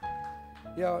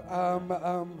 Ja,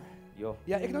 Jo.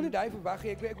 ja, ek nou nie daai verwag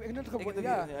nie. Ek net gewoon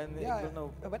ja.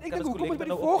 Want ek kan dink ons hoekom is by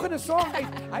die collecte volgende song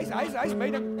hy's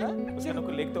my ding, hè? Ons gaan 'n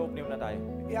kollekte opneem na daai.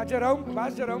 Ja, Jerome,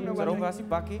 waar's Jerome nou? Jerome was die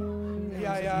bakkie.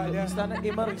 Ja. Hier staan 'n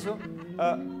emmer hierso.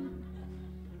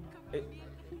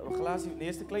 'n glasie,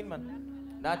 eerste klein man.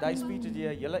 Na daai speech het jy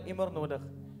 'n hele emmer nodig.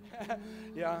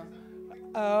 Ja.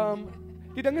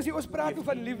 Die ding is ons praat nou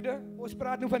van liefde. Ons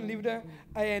praat nou van liefde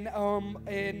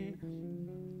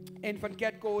en van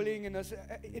catcalling en as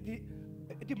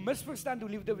die misverstand hoe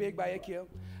liefde werk baie keer.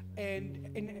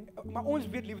 Maar ons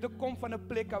weet liefde kom van 'n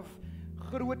plek af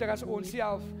groter as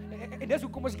onsself. En dis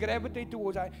hoekom ons gravitate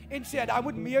towards hy. En sê daar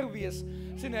moet meer wees.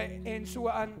 Sien en so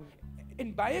aan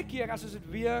en baie keer as ons dit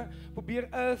weer probeer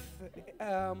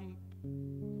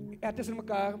tussen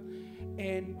mekaar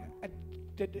en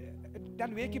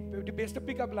dan weet jy die beste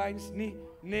pick-up lines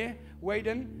nee,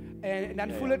 Whaden en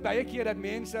dan voel dit baie keer dat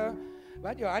mense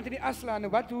wat jou hand in die as slaan en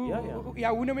wat hoe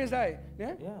noem jy dit,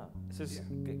 né? Ja. Soos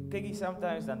kyk jy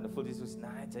sometimes dan voel jy soos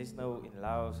jy's nou in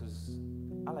love soos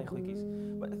allei goedjies.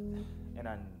 En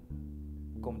dan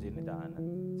kom jy net daar en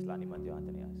slaan iemand jou hand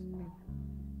in die as.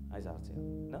 Hy's hartseer.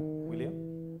 Nou, William?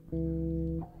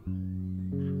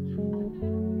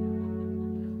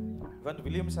 Want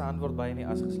William se hand word baie in die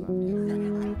as geslaan.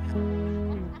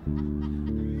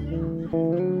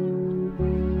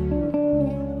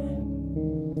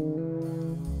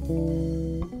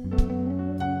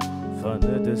 Van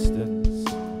de distance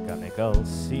kan ek al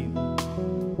sien.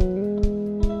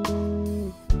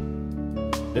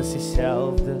 Dis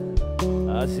dieselfde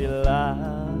as die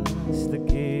laaste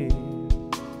keer.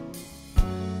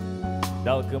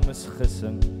 Dalk 'n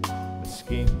misgissing,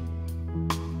 miskien.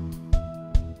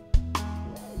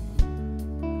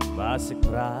 Maar as ek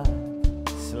praat,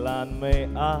 slaan my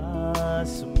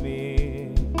as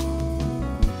meer.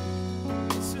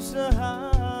 Soos 'n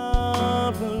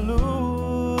havelose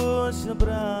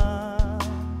brand.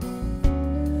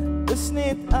 Dis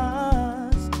net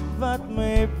as wat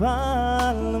my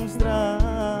palms dra.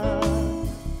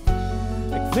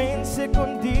 Ek wens ek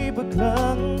kon die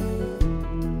beklang.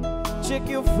 Check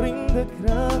jou vriende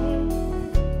kring.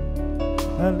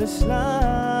 Hulle slaan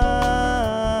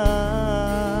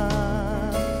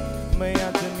my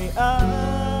hand in die aan.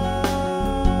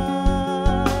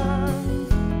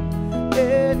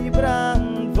 En die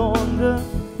brandwonde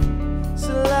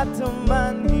slaat 'n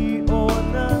man hier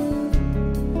onder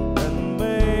in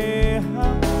my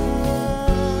hand.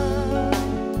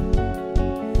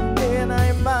 En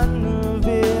hy man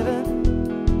weer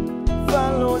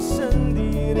val los in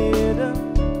die rede.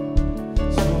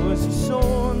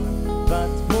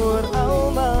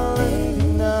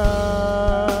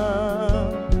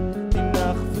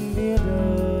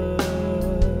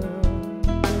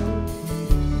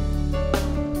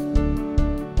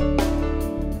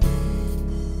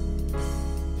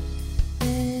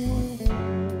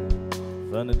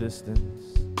 distance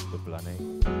beplan ek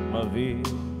maar weer.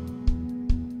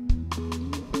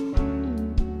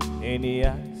 En die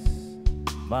jas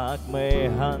maak my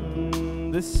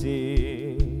hande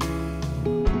seer.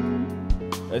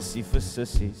 Is die vir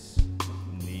sissies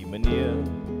nie meneer?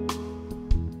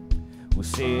 Hoe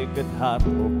sê ek het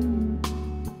hardop?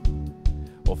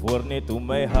 Of hoor net hoe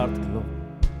my hart klop?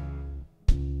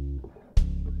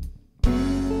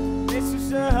 Net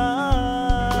soos 'n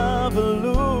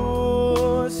hawelose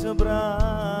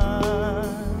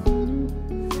brand,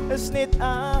 is net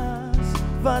as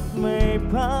wat my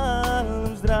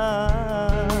palms dra.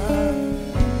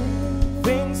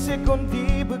 Wens ek kon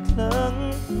die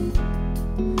bekling,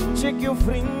 check jou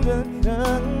vriende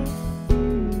kring,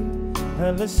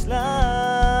 hulle slaan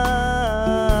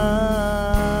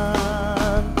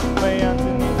my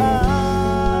handen aan.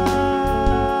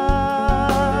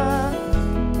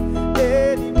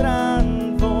 Die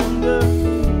brandwonde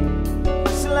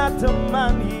slaat 'n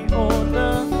man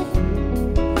hieronder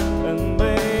in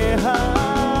my hand.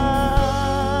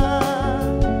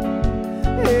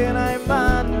 En hy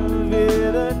man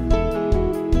weet het,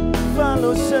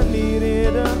 valos in die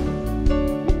rede,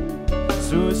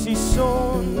 soos die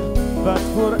son wat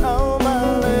voor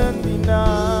almal in die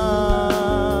nacht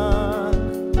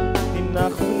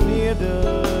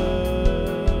verneder.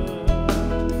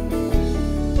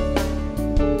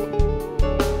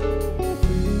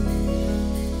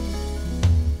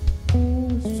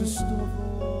 Soos 'n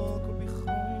stofwolk op die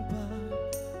grondpad,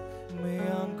 my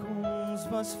aankoms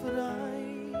was vry,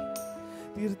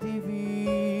 deur die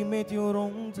wie met jou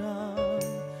rondhang,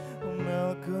 om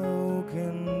elke hoek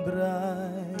en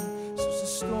draai. Soos 'n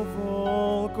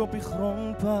stofwolk op die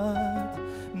grondpad,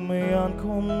 my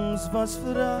aankoms was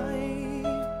vry,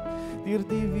 deur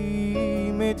die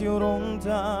wie met jou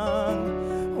rondhang,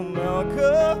 om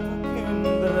elke hoek en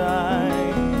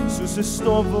draai. Soos 'n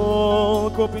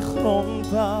stofwolk op die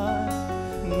grondpad,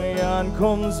 my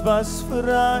aankoms was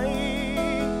vry,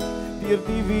 deur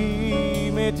die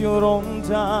wie met jou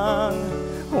rondhang,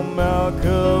 om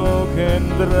elke hoek en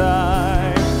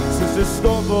draai. Soos 'n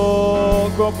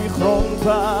stofwolk op die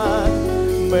grondpad,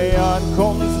 my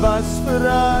aankoms was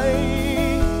vry,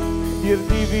 deur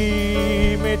die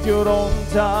wie met jou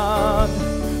rondhang,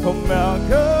 om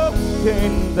elke hoek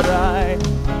en draai.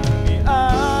 Die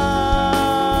aan,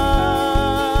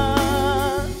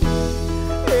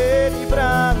 en die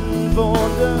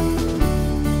brandwonde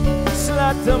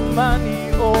slaat 'n man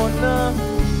hieronder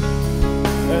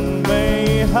in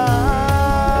my hand.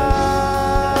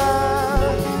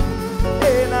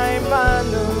 En hy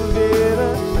mannen weer,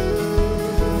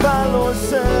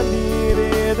 valos in die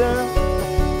rede,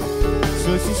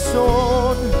 soos die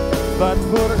son wat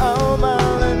voor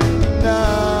almal in die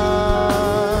nacht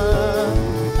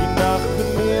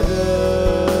verneder.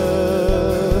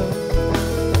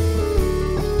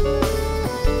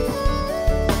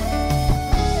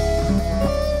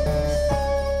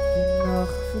 Die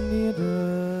nacht verneder.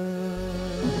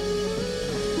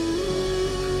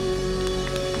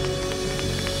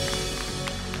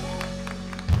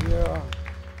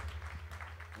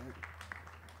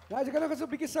 Ja, jy kan nog eens 'n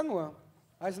bietjie sing hoor.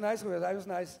 Hy's nice geweest, hy was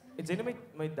nice. Het jy nou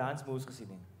my dance moves gesien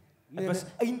nie? Nee, Het was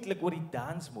eintlik oor die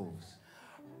dance moves.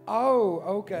 Oh,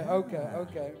 okay.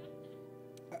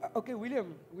 Okay,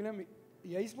 William,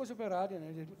 jy is mos op die radio,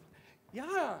 né?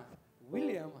 Ja,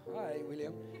 William. Hi,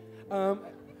 William. Hey,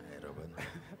 Robin.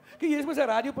 Kyk, jy is mos 'n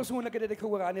radiopersoonlikheid dat ek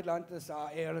gehoor aan dit land is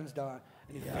ergens daar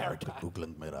in die Ja, verte. hoe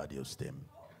klink my radiostem?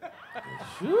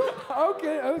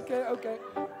 Okay.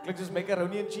 Klink soos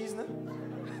macaroni and cheese, né?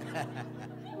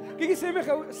 Kyk, sê my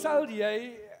gou, sal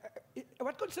jy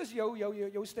wat konsist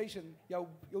jou station, jou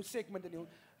segment en jou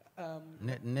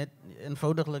Net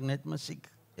eenvoudiglik net musiek.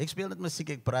 Ek speel net musiek,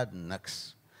 ek praat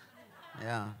niks.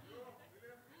 Ja.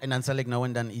 En dan sal ek nou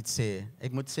en dan iets sê.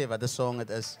 Ek moet sê wat 'n song dit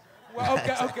is. Well,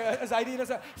 okay. As hy die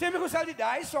sê my gou sal jy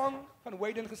daai song van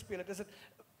Whaden gespeel het. Is dit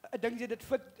dink jy dit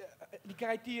fit die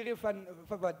kriteria van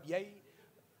wat jy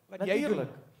doen?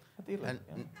 Natuurlijk.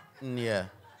 Ja.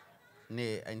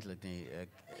 Nee, eintlik nie.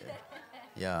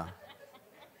 Ja.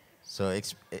 So ek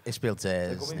speel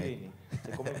jazz. Sy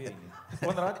kom nie weer nie.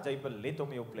 Konrad, jy belet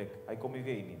om jou plek. Hy kom nie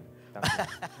weer nie. Dankie.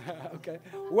 Okay.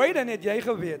 Whaden het jy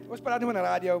geweet. Ons praat nie van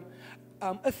radio.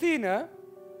 Athina.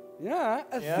 Ja,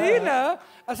 Athina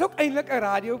is ook eintlik 'n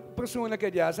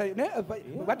radiopersoonlikheid. Ja, sy, né?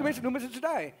 Wat mense noem dit so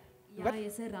daai? Ja, hy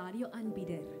is 'n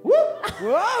radioaanbieder.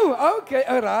 Wow, okay,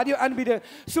 'n radioaanbieder.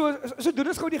 So doen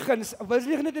ons gou die guns. Wil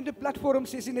jy net in die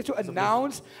platformsessie net so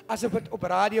announce asof dit op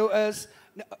radio is?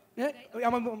 Ja,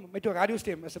 maar met jou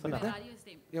radiostem asseblief, né?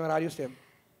 Jou radiostem.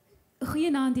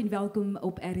 Goeienaand en welkom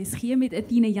op RSG met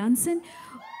Athina Jansen.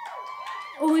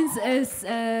 Ons is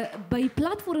by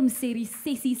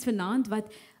Platformsessies vanaand wat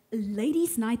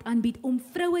Ladies Night aanbied om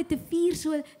vroue te vier.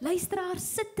 So luisteraars,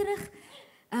 sit terug,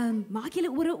 maak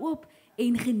julle ore oop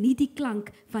en geniet die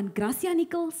klank van Gracia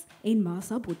Nichols en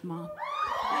Marsha Bothma.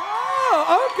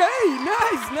 Oh, okay,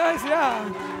 nice, ja.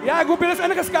 Ja, ek hoop julle is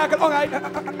ingeskakel. Alright,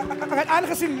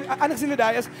 aangezien dit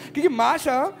daar is. Kijk,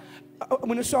 Marsha,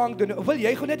 moet een song doen. Wil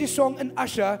jij gewoon net die song in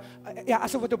Asha, ja,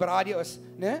 alsof het op radio is,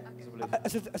 nee?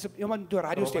 Als het iemand door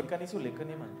radio stem. Ik kan niet zo lekker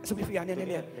nie man. Alsjeblieft, ja,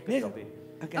 nee.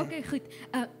 Okay, goed.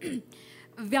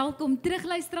 Welkom terug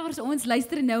luisteraars. Ons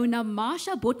luister nou na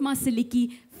Marsha Bothma se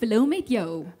liedjie Flow met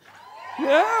jou.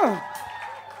 Ja.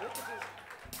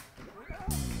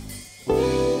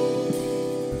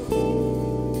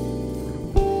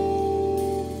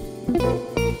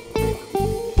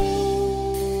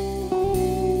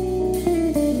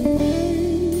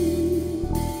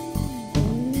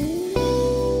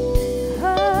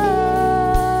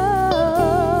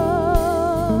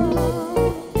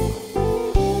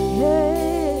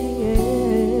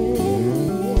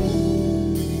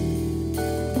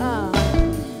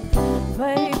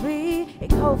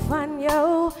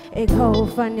 Ik hou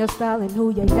van jouw stijl en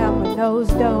hoe jij daar mijn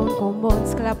nose down. Kom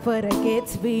ons klap voor een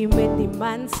Gatsby met die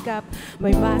manskap.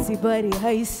 Mijn maasie bij die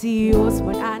huisie, ons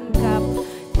mijn aankap.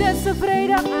 Dus een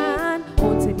vrijdag aan,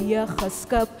 ons in die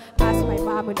geskip. Als mijn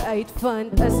ma moet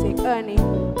uitvind, is ik er niet.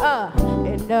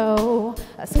 En nou,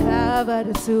 als klaar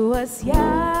worden zoals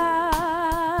ja.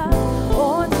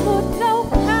 Ons moet nou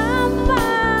gaan,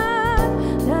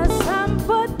 dat is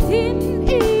amper 10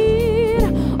 uur.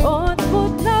 Ons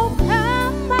moet nou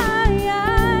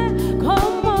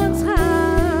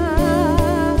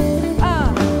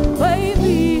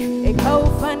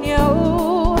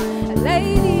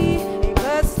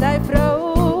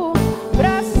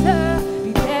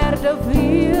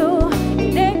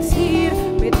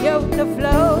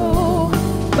flow,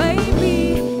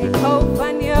 baby, ik hou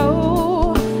van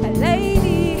jou. Een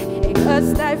lady, ik was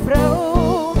die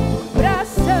vrouw.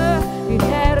 Brassen, die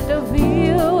derde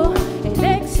wiel. En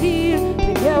ik hier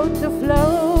met jou te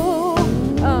flow.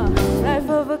 Blijf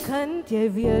overkant,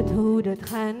 jij weet hoe dat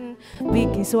gaan.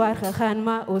 Bikkie zwaar gegaan,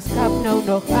 maar ons kap nou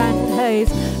nog aan huis.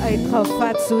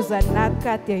 Uitgevat, soos een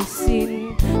natkat, jy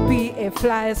sien. PF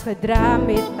flyers gedra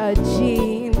met een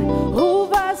jean. Hoe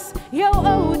was jou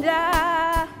ouda?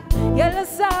 Julle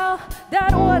sal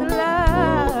daar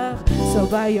oorlag. So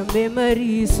by your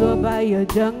memories, so by your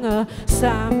dinge.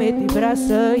 Saam met die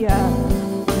brasse, ja.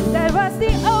 Daar was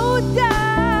die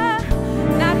ouda.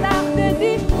 Net achter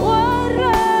die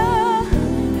oren.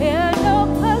 Heel nog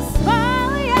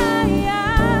gespaal,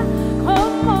 ja.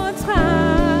 Kom ons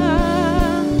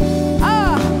gaan.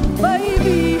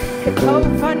 Baby, ik hou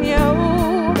van jou.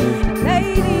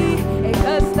 Lady, ik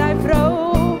is die vrouw.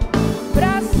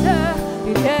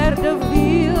 Derde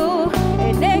wiel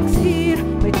en ik hier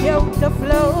met jou te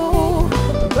flow.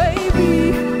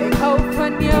 Baby, ik hou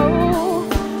van jou.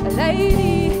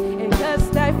 Lady, ik is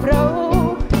die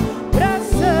vrouw.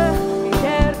 Brassen, die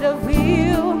derde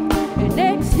wiel en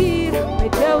ik hier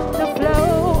met jou te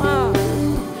flow.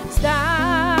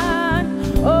 Staan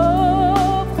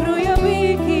op, groei een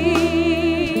wiekie.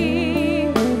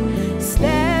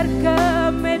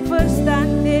 Sterke met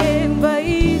verstand en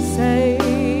wijsheid.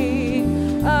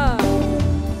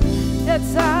 Het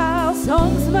zal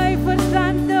soms mijn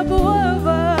verstand te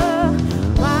boven.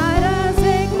 Maar als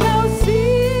ik nou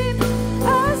zie,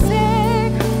 als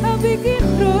ik een beetje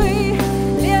groei,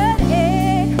 leer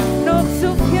ik nog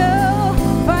zoveel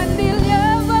van die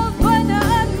leven binnen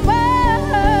me.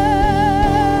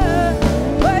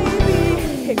 Baby,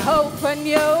 ik hou van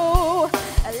jou.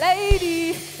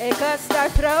 Lady, ik is die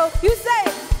vrouw. You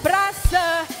say,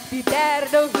 brassen, die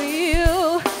derde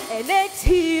wiel. En ik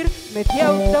hier met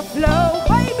jou te flow.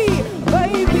 Baby,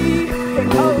 baby,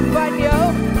 ik hou van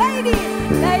jou. Lady,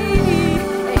 lady,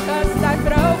 ik is die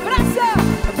vrouw. Brassen,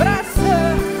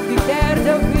 brassen, die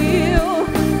derde wiel.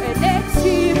 En ik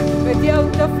hier met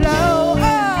jou te flow.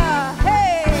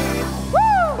 Hey,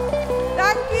 woe,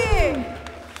 dankie.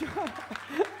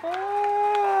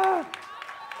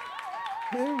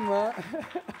 Hey man.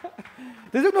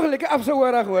 Dit is ook nog een lekker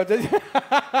afzoerig hoor.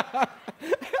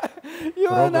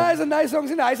 Ja, hij is een nice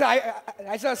song. Hij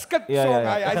is een skit song.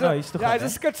 Hij is een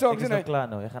skit song. Ik is nog klaar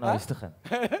nou. Ik ga naar huis te gaan.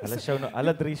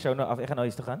 Alle drie show nou af. Ik ga naar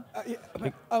huis te gaan.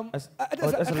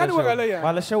 Het gaat door alle, ja. Maar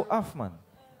alle show af, man.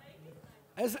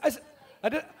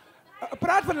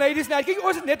 Praat van Ladies Night. Kijk,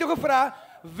 ons het net ook gevraagd.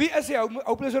 Wie is jou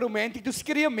hopelose romantiek? Toen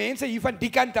schreeuwen mensen hier van die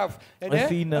kant af.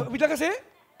 Athina. Wie dat gezegd?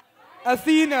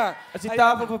 Athina. Is die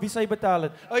tafel voor wie zij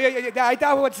betalen? Oh ja, die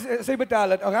tafel wat zij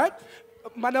betalen. Alright?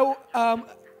 Maar nou,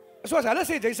 Soos hulle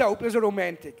sê, jy's 'n hopeless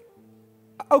romantic.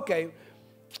 Okay.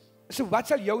 So wat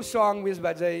sal jou song wees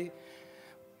wat jy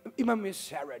iemand mee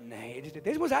serenade?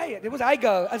 Dit was hy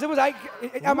girl. As it was hy,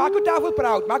 maak jou tafel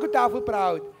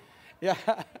proud. Ja.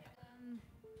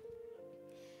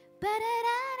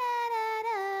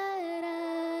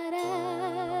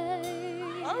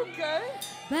 Okay.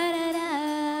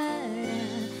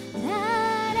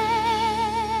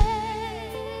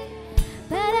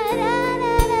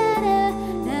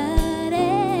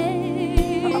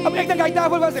 Ek dink hy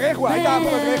tafel was reg,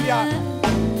 ja.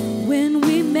 When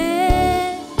we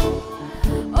met,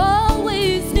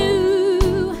 always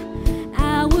knew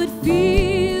I would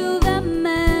feel the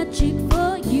magic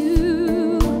for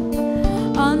you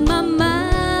on my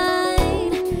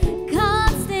mind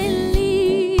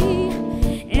constantly.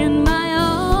 In my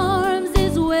arms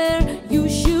is where you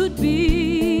should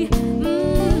be.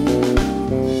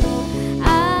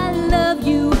 I love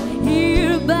you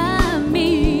here by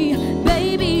me,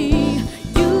 baby.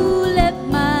 You let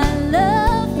my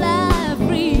love fly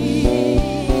free,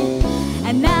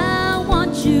 and I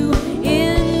want you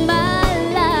in my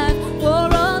life for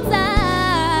all time.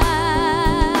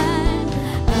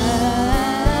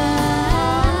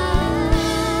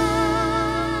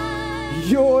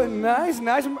 Yo, nice.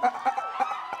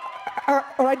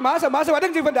 All right, Marsha, wat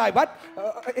dink jy van daai? What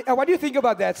do you think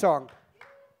about that song?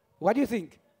 What do you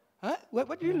think? Huh? What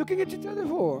are you looking at each other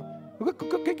for?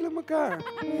 Kyk hulle mekaar.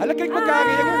 Hulle kyk mekaar.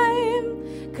 I'm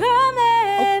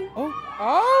coming.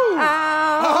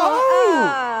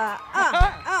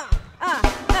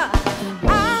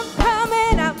 I'm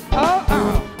coming up.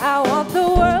 I want the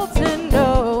world to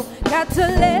know. Got to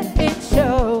let it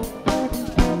show.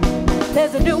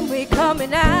 There's a new me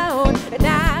coming out, and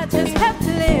I just have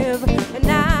to live. And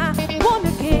I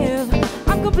wanna give.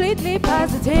 I'm completely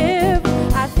positive.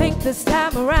 I think this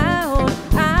time around,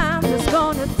 I'm just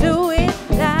gonna do it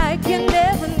like you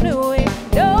never knew it.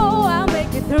 No, I'll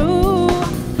make it through.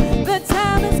 The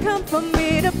time has come for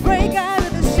me to break out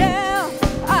of the shell.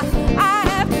 I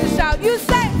have to shout. You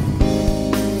say,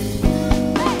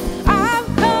 hey, I'm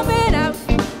coming out.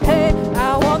 Hey,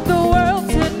 I want the world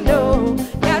to know.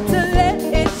 Got to let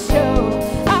it show.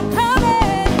 I'm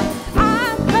coming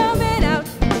out.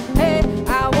 Hey,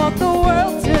 I want the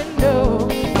world to know.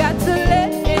 Got to let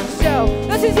it show.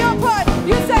 This is your part.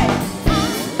 You say,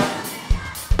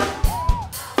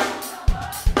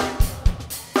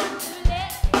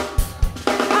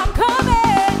 I'm coming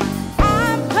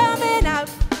out.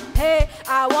 Hey,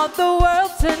 I want the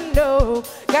world to know.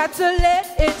 Got to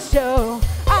let it show.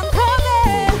 I'm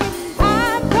coming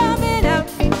out.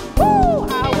 Woo,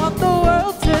 I want the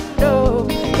world to know.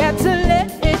 Got to let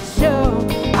it show.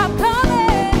 I'm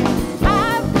coming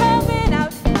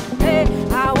out. Hey,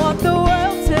 I want the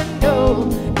world to know.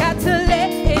 Got to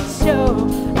let it show.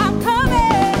 I'm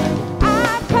coming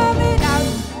out.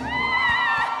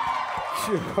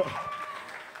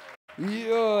 Ja.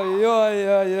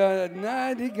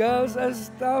 Nee, die girls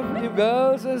is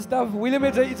tough. William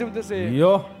het iets om te sê.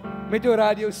 Ja. Met jou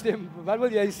radiostem. Wat wil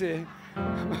jy sê?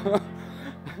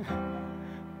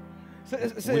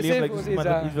 William, ek maar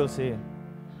dat iets wil sê.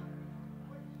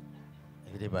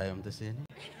 Ek weet nie baie om te sê nie.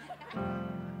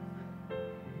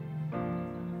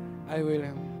 Hi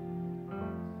William.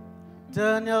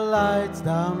 Turn your lights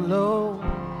down low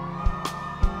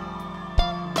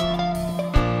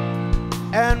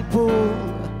and pull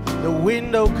the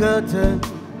window curtain.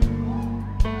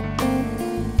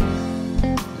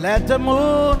 Let the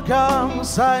moon come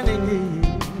shining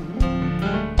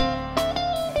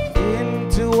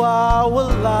into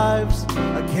our lives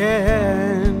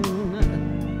again.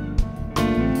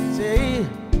 Say,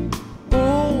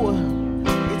 oh,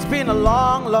 it's been a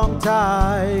long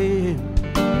time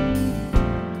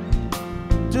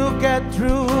to get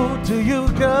through to you,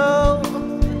 girl.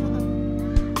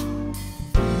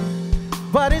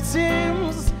 But it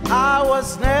seems I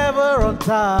was never on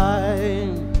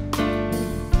time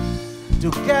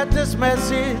to get this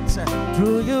message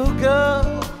through you,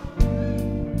 girl.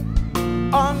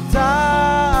 On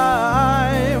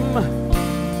time,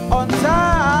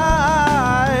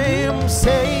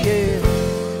 say it.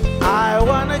 I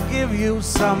wanna give you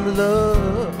some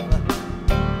love.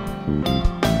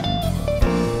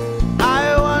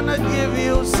 I wanna give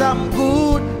you some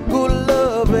good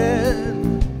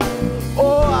loving.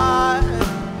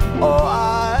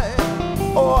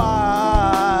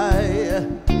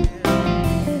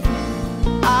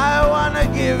 I wanna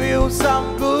give you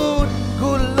some good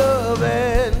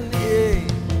loving. Yeah.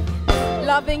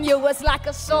 Loving you is like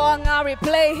a song I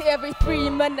replay every 3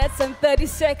 minutes and 30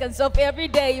 seconds of every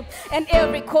day. And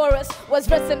every chorus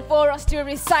was written for us to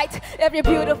recite. Every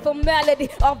beautiful melody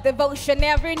of devotion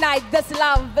every night. This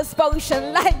love is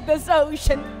potion like this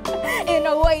ocean. In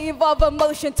a wave of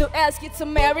emotion to ask you to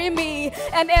marry me.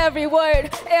 And every word,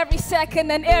 every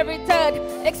second and every third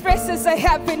expresses a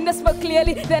happiness more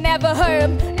clearly than ever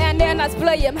heard. And then I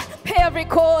play him. Every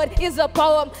chord is a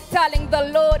poem telling the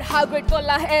Lord how grateful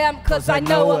I am. Cause I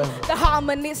know him. The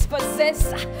harmonies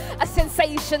possess a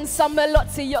sensation similar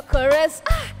to your caress.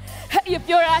 If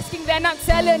you're asking, then I'm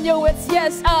telling you it's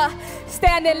yes.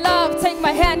 Stand in love, take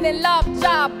my hand in love,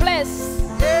 God bless.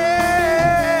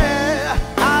 Yeah,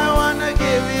 I wanna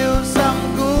give you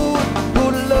some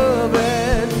good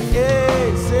loving.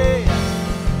 Yeah, say,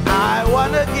 I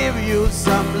wanna give you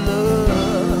some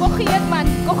love. Go gee het, man,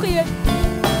 go gee het.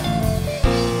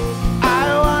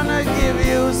 I wanna give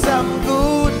you some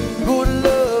good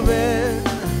loving.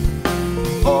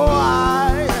 Oh,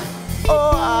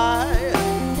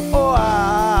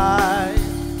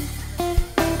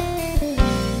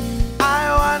 I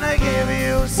wanna give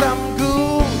you some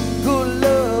good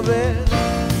loving.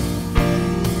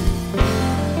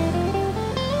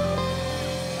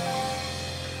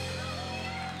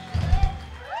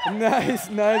 Nice,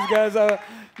 nice guys.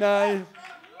 Nice.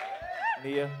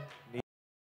 Nee.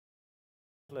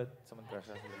 Someone crash.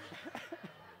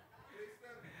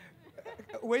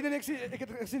 Whaden, ek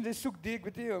het gesien jy soek dik,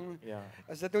 weet jy jong. Ja.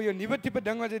 Is dit nou jou nuwe tipe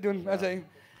ding wat jy doen as hy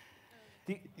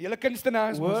die hele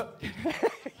kunstenaars mos.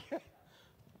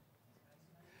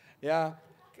 Ja.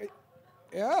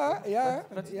 Ja.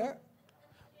 Wat jy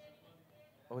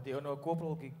nou 'n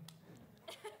koprolkie.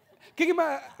 Kyk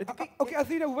maar. Okay,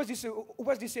 Athina, hoe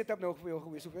was die setup nou vir jou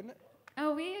geweest?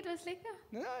 Oh, wee, het was lekker.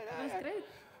 Nee. Het was great.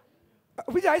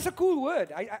 Weet jy, hy's 'n cool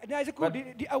word. Hy's 'n cool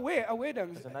die aware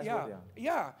ding. Is 'n nice word, ja.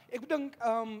 Ja, ek dink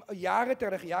jare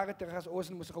terug as ons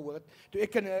moes gehoor het, toe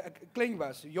ek klein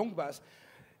was, jong was.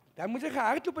 Dan moet jy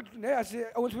gehardloop het, nee, as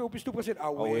ouens weer op die stoep gesit,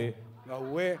 away.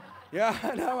 Ja,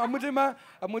 nou, moet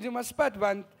jy maar spat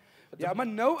want ja, maar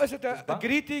nou is dit 'n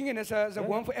greeting en is 'n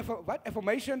woord vir wat?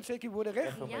 Affirmation, sê ek die woorde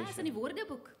reg? Ja, is in die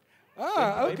woordeboek.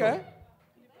 Ah, okay.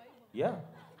 Yeah,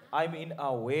 I'm in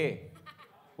a way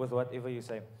with whatever you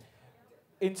say.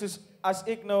 En soos as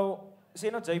ek nou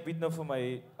sê nou jy bied nou vir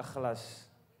my 'n glas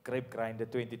grape grinder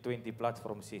 2020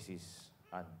 platformsessies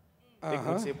aan. Ek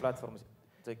moet sê platforms,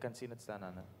 jy kan sien dit staan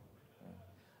aan.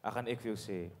 Ek gaan vir jou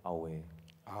sê away.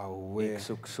 Ek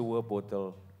soek so 'n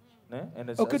bottel, né? En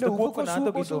dit is okay, te koop van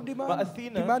vanaand op so. Maar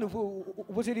Athina, die man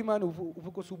hoe sê die man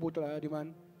hoeveel kos so 'n bottel die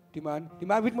man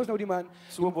weet mos nou die man.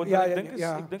 So 'n bottel, ek dink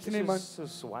dit is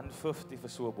so 150 vir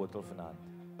so 'n bottel vanaand.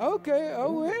 Okay,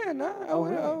 away.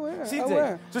 Sien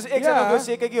jy? Soos ek sê nou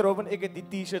sê kyk hier Robin, ek het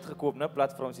die T-shirt gekoop, né?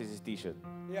 Platformsessies T-shirt.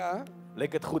 Ja.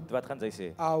 Lyk dit goed? Wat gaan sy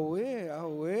sê? Away.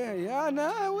 Ja,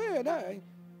 nee.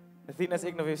 Athina, as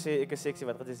ek nou weer sê ek is sexy,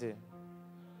 wat gaan sy sê?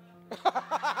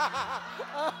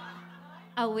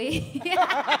 Away.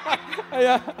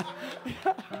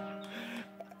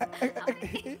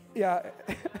 Ja.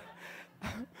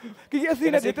 Kijk,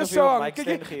 Athina, dit is song.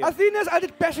 Athina is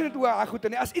altijd passionate oor haar goed.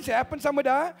 En as iets happens saam met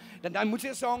haar, dan moet sy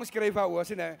 'n song skryf oor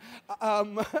sien. Ek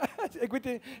weet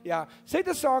nie, ja, sy het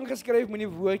 'n song geskryf met die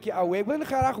woordjie away. Ek wil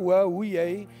graag hoor hoe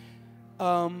jy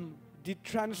die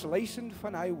translation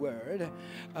van hy word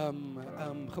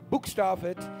geboekstaaf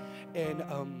het en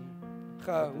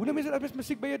hoe noem jy dit as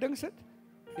musiek by jou ding sit?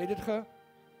 Jy het dit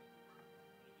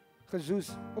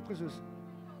opgesoes.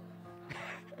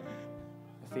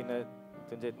 Athina,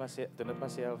 doen dit maar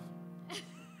self.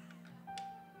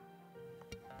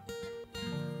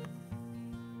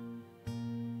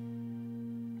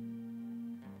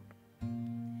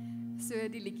 So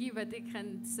die liedjie wat ek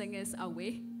gaan sing is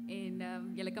Away en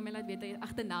julle kan my laat weet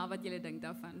agterna wat julle dink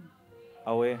daarvan.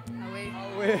 Away.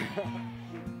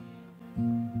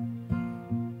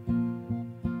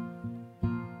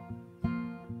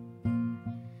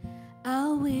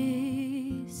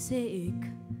 Away sê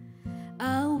ek,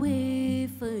 away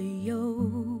vir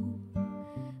jou.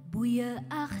 Boeie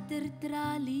agter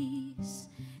tralies,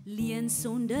 leen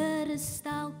sonder 'n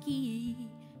staaltjie.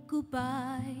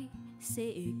 Goodbye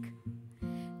sê ek,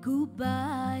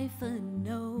 goodbye vir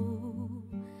nou.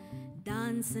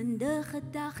 Dansende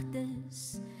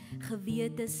gedagtes,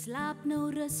 gewete slaap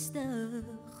nou rustig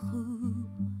goed.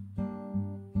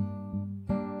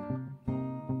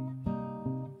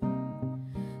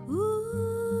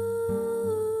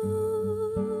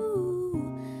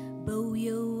 Bou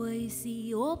jou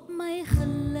huisie op my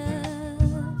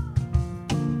geluk,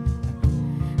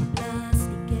 blaas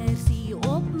die kersie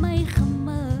op my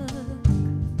gemik.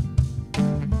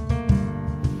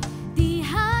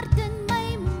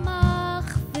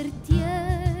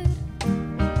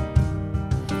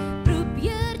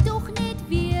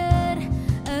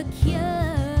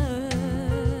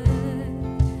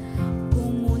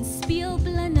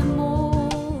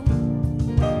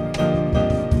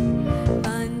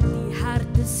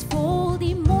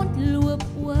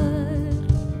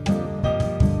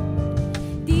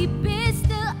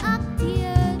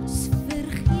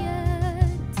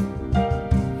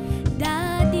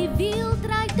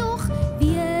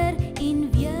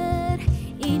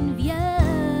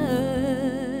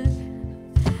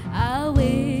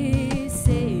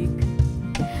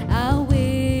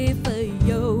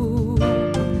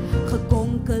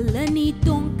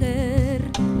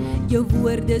 jou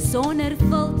woorde sonder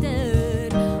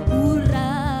filter.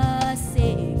 Hoera sê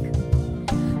ek,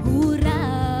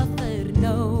 hoera vir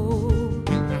nou.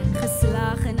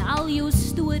 Geslaag in al jou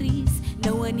stories,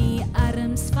 nou in die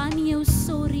arms van jou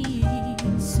sorry.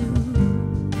 So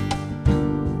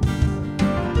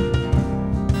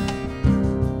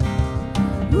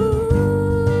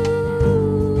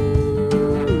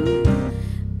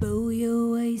bou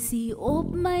jou huisie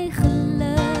op my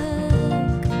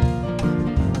geluk,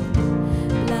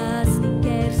 blaas die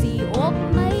kersie op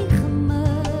my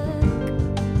gemik.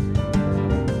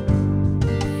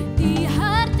 Die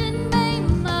hart in my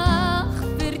mag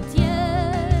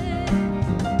verteer,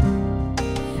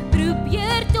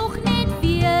 probeer toch net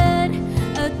weer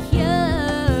 'n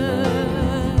keer.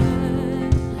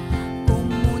 Kom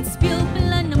ons speel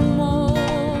blinde mol,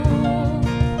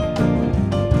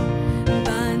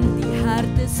 want die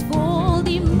hart is vol,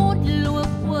 die mond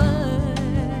loop oor.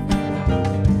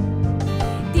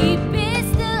 Die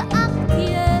beste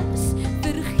akteurs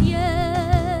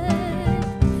vergeet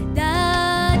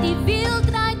dat die wiel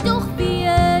draai toch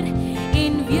weer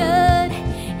en weer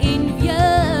en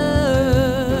weer.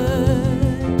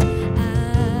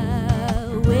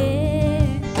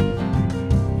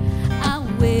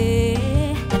 Awe,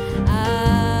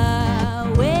 awe,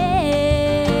 awe,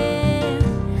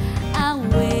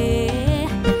 awe,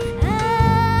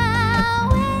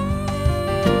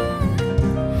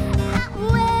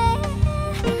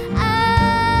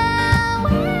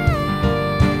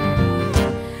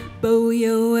 bou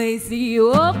jou huisie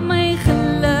op my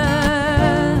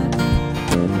geluk,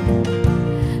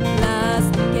 blaas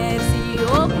die kersie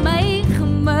op my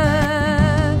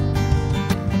gemik.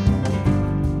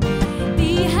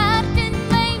 Die hart in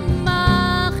my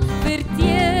mag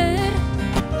verteer,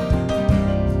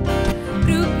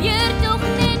 probeer toch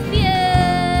net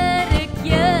weer 'n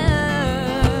keer.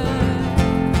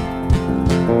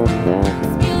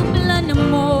 Speel blinde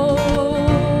mol,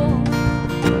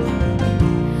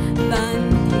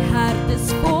 want die hart is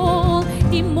vol,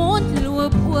 die mond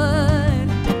loop oor.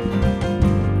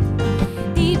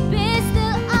 Die beste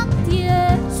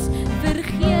akteurs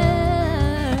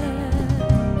vergeet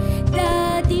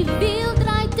dat die wiel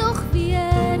draai toch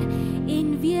weer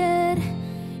en weer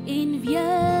en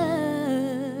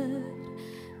weer.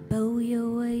 Bou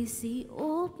jou huisie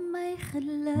op my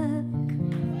geluk.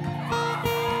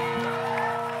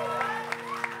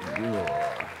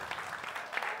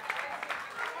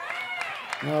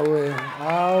 Ouwe.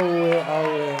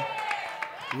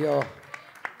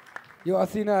 Yo,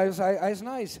 Athina, hij is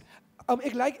nice.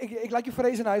 Ik like je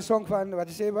phrase in hij song van, wat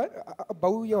is het,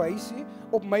 bou jou huisie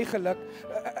op my geluk.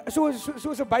 Zo is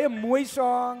een baie mooi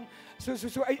song.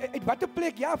 Zo, uit wat een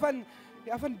plek, ja,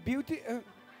 van beauty.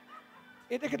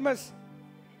 Het ek het mis.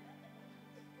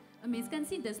 'n Mens kan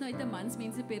sien dis nou uit 'n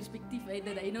mansmense perspektief uit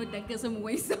dat hy nou dink is 'n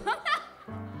mooi song.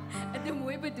 Het 'n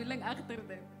mooi bedoeling agter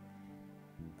dit.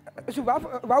 So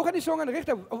waar gaan die song aan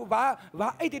rigte?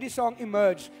 Waar uit die song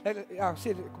emerge? Ja,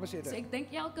 kom maar sê dit. So ek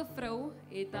dink elke vrou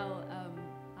het al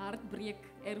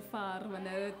hartbreek ervaar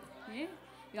wanneer dit, hè?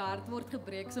 Ja, hart word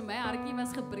gebreek. So my hartjie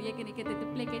was gebreek en ek het uit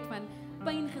 'n plek uit van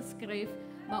pyn geskryf,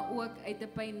 maar ook uit 'n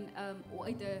pyn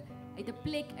uit 'n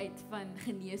plek uit van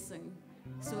genesing.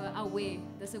 So away,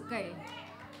 dis okay.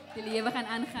 Die lewe gaan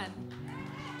aangaan.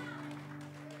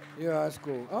 Ja, is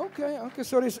cool. Okay.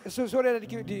 Sorry dat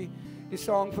ik die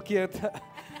song verkeerd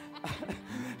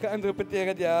geïnterpreteerd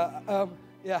heb. Ja,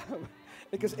 ja.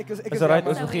 Ik is alright,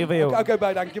 ons vergeven jou. Oké,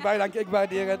 baie dankie. Ik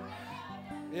waardeer het.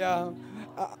 Ja.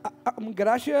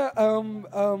 Gracia,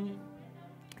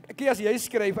 as jy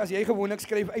skryf, as jy gewoonlik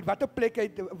skryf, uit watter plek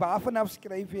uit, waarvanaf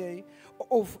skryf jy?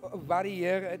 Of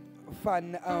varieer het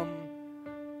van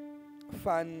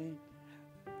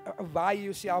waar jy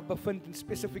jouself bevind in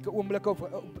spesifieke oomblikke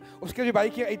of skryf jy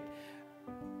baie keer uit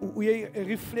hoe jy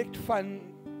reflect van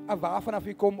waarvanaf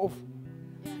jy kom of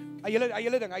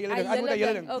hele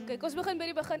ding. Okay, kom ons begin by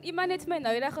die begin. Iemand het my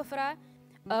nou eendag gevra,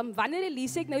 wanneer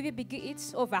release ek nou weer bietjie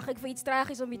iets of wag ek vir iets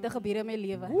tragies om iets te gebeur in my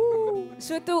lewe?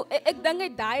 So toe ek dink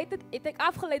uit daai het ek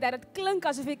afgelei dat dit klink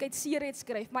asof ek uit seerheid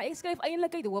skryf, maar ek skryf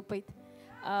eintlik uit hoop uit.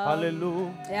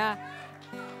 Halleluja. Ja.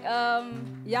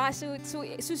 Ja,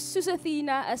 soos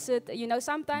Athina is dit, you know,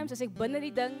 sometimes as ek binne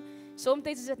die ding, soms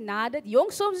is dit na dit,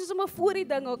 soms is dit maar voor die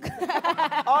ding ook.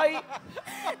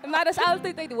 Maar dat is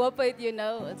altyd uit hoop uit, you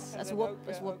know, as hoop.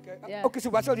 Yeah. Okay, so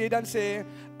wat sal jy dan sê,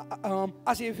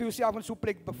 as jy vir jouself in so 'n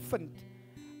plek bevind,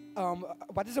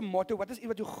 wat is 'n motto, wat is iets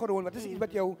wat jou grond, wat is iets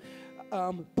wat jou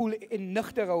poel en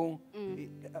nugter hou,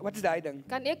 wat is daai ding?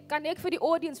 Kan ek vir die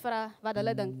audience vra wat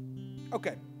hulle dink?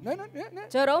 Okay, nee.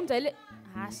 Jerome, hulle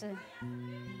hasse.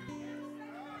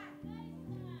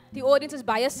 Die audience is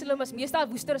baie slim, is meestal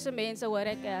Woesterse mense hoor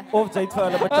ek. Of jy het vir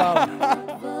hulle betaal.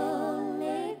 Wil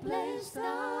ek bly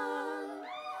staan?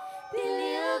 Die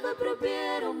lewe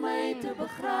probeer om my te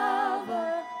begrawe.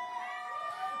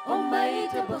 Om my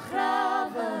te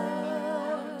begrawe.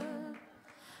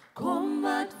 Kom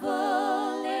wat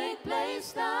wil ek bly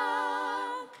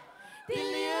staan? Die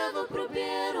lewe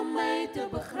probeer om my te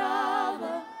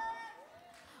begrawe.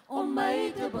 Om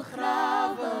my te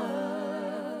begrawe.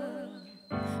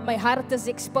 My hart is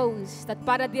exposed, dat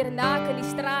paradeer naak in die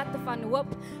strate van hoop,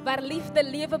 waar liefde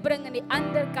lewe bring aan die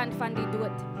ander kant van die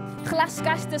dood.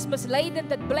 Glaskast is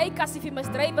misleidend, dit blyk asof die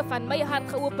misdrywe van my hart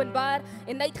geopenbaar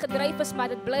en uitgedryf is,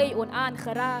 maar dit bly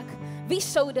onaangeraak. Wie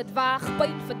sou dit waag,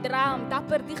 pyn verdra om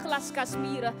dapper die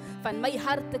glaskasmure van my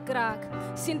hart te kraak?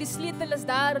 Sien die sleutel is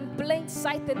daar in blind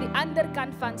sight aan die ander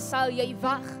kant van sal jy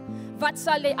wag? Wat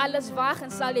sal jy alles waag en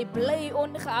sal jy bly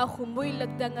ongeag hoe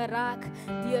moeilik dinge raak,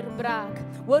 deurbraak?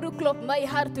 Hoor hoe klop my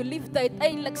hart hoe liefde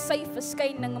uiteindelik sy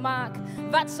verskyning maak.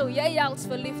 Wat sou jy als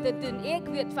verliefde doen? Ek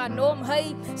weet van hom,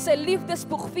 hy sy liefde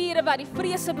spoeg vuure wat die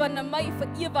vrese binne my vir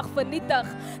ewig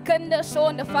vernietig. Kinders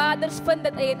sonder vaders vind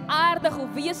dit eienaardig hoe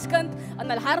weeskind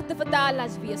aan hul harte vertaal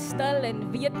as wees stil en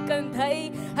weet kind.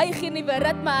 Hy gee nuwe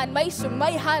ritme aan my, so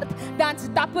my hart dans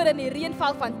dapper in die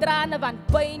reënval van trane, want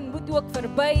pyn moet ook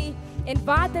verby. En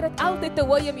water het altyd te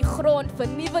hooi om die grond vir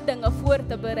nuwe dinge voor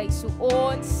te berei. So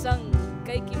ons sing,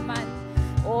 kykie man,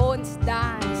 ons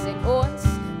dans en ons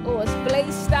bly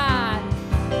staan.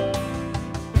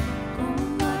 Kom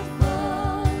wat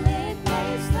wil ek bly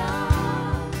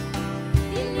staan?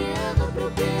 Die lewe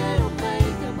probeer om my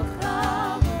te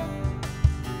begrawe.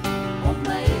 Om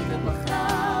my te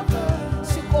begrawe.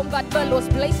 So kom wat wil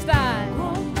ons bly staan.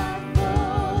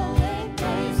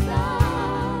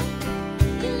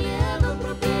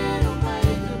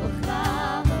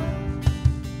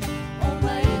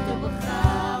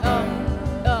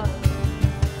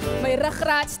 My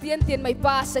ruggraat steun teen my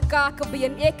pa se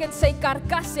kakebeen. Ek en sy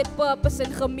karkas het purpose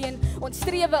en gemeen. Ons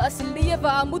strewe is lewe,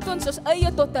 al moet ons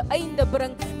eie tot 'n einde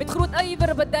bring. Met groot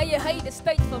ywer bedye hy, dis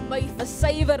tyd vir my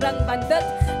versuiwering, want dit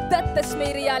is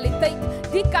my realiteit.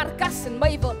 Die karkas in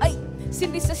my wil uit.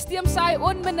 Sien die sisteem saai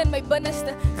onmin in my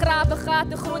binneste. Grawe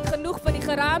gate groot genoeg vir die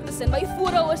geraamtes in my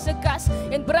voorhou is 'n kas.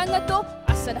 En bring dit op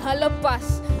as in hulle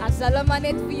pas. As hulle maar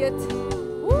net weet.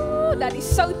 Dat die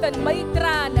sout in my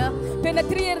trane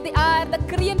penetreer die aarde,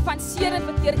 kreun van seer en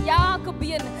verteer elke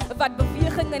been wat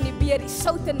beweging in die beer, die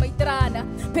sout in my trane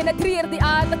penetreer die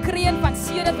aarde, kreun van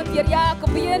seer en verteer elke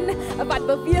been wat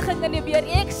beweging in die beer.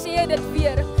 Ek sê dit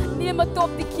weer, neem het op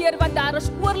die keer, want daar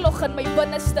is oorlog in my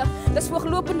binneste. Dis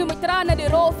hooglopend door my trane, die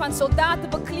rol van soldate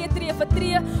bekleed tree vir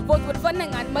tree, word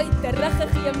oorwinning aan my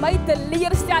teruggegee, my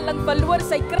teleurstelling verloor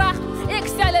sy krag. Ek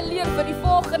stel 'n leer vir die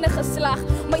volgende geslag.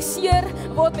 My seer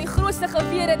word my grootste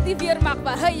geweer en die weermag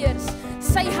beheers.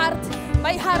 Sy hart,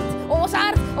 my hart, ons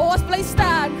bly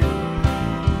staan.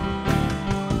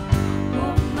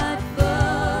 Kom wat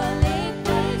wil ek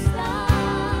bly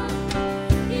staan?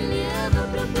 Die lewe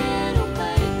probeer om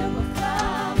my te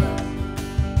begrawe.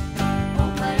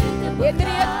 Om my te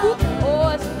begrawe.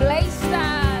 Ons bly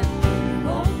staan.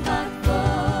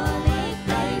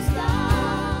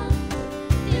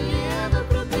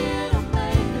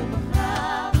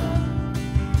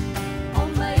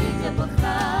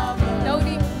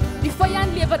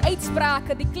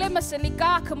 Uitsprake, die klem is in die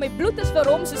kake, my bloed is vir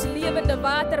hom soos lewende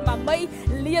water, maar my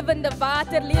lewende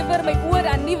water lewer my oor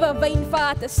aan nuwe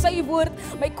wynvate. Sy woord,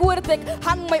 my koord, ek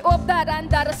hang my op daaraan,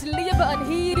 daar is lewe in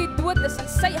hierdie dood, is in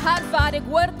sy hart waar ek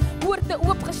woorde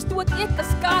oopgestoot, ek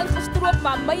is kaal gestroop,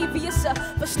 maar my wese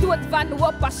verstoot van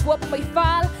hoop, as hoop my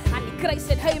vaal, aan die kruis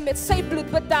het hy met sy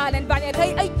bloed betaal, en wanneer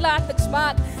hy uitlatings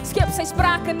maak, skep sy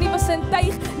sprake nuwe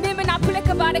sintuig, neem my na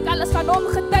plekke waar ek alles van hom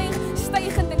getuig,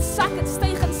 stygend en sak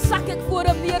ek voor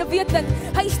hom neer wetend,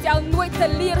 hy stel nooit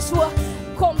teleur, so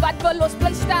kom wat wil ons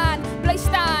bly staan,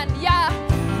 ja,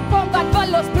 kom wat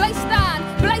wil ons bly staan,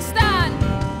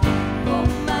 kom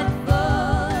wat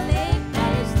wil ek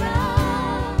bly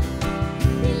staan,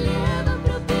 die lewe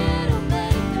probeer om my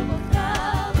te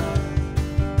begrawe,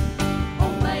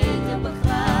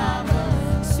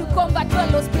 so kom wat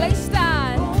wil ons bly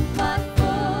staan.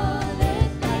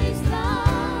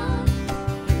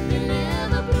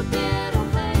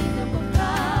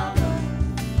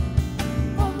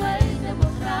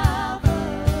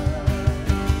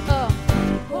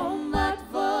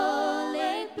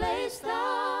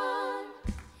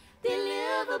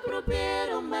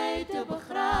 Probeer om my te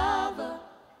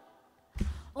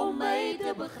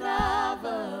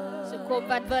begrawe. So kom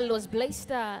wat wil ons bly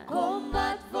staan. Kom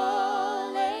wat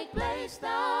wil ek bly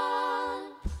staan.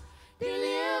 Die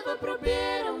lewe Sommigen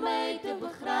proberen mij te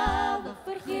begraven.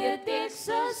 Vergeet ik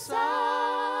ze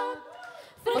saam.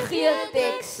 Vergeet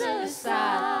ik ze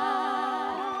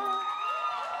saam.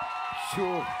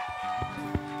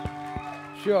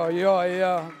 Sure,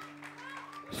 yeah.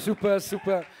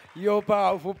 Super. You're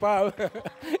powerful.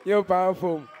 You're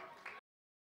powerful.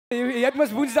 Je hebt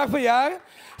ons woensdag verjaar.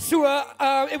 So,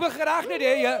 ik wil graag net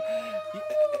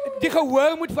die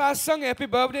gehoor moet vir haar sing. Happy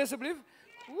birthday asseblief.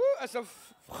 Is 'n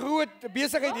groot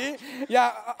besigheid hier.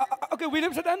 Ja, okay,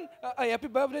 William se dan. Happy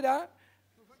birthday daar.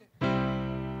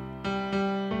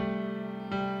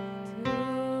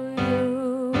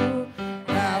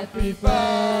 Happy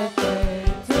birthday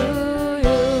to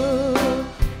you.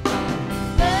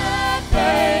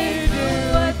 Birthday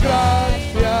to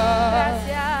Gracia.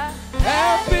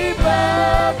 Happy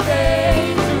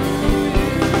birthday to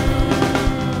you.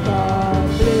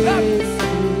 God bless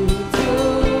you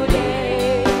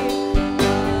today.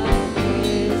 God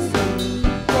bless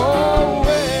you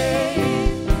always.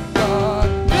 God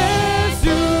bless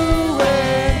you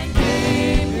and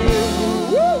keep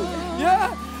you. Yeah.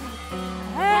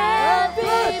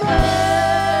 Happy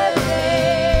birthday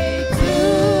to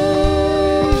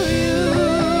you.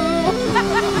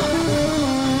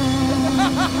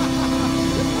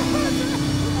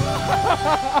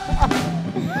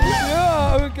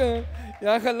 Ja, okay.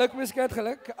 Ja, geluk my skat,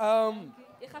 geluk.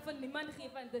 Ik ga van niemand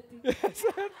geven aan dit.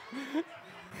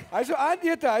 Hy sou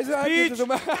aandete, so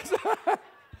maar.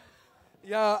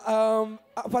 Ja,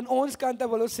 van ons kant af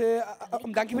wil ons sê,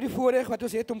 dankie vir die voorreg wat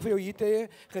ons het om vir jou hier te hê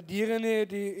gedurende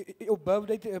die op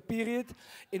birthday period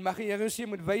en mag die Here ons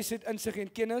met wysheid, insig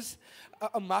en kennis,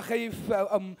 mag hy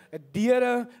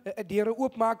deure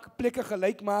oopmaak, plekke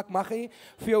gelyk maak, mag hy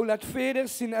vir jou laat verder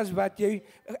sien as wat jy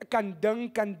kan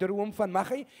dink, kan droom van, mag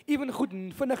hy ewen goed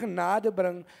vinnig genade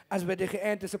bring as wat jy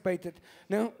geanticipated.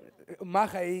 Nou,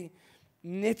 mag hy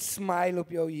net smile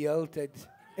op jou heeltyd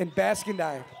en bask in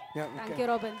daai. Ja, okay. Dankie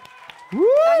Robin.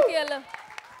 Dankie julle.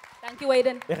 Dankie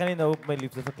Whaden. Ik ga niet nou op mijn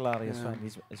liefde verklaren,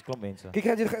 is klomp mensen. Kijk,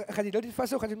 ga je dit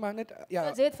vast, gaat het maar net. Ja.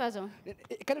 Wat zit vast zo?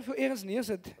 Ik kan het veel ergens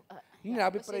neerzetten. Niet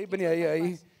nou bij Prayburn,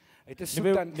 hij is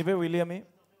zoet dan. Niet bij William mee?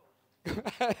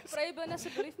 Prayburn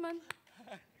alsjeblieft man.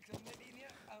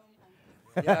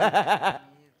 Ja.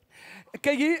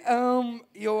 Kijk hier,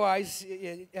 joh, hij is,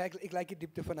 ik lijk de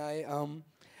diepte van hij.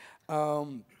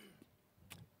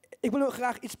 Ik wil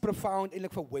graag iets profound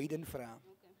eigenlijk voor Whaden vragen.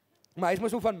 Maar hij is maar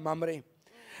zo van mamre.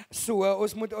 So,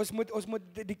 ons moet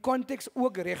die context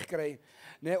ook recht krijgen.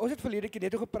 Nee, ons het verleden keer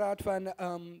net gepraat van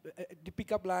die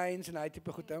pick-up lines en die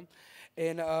type goed.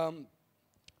 En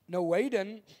nou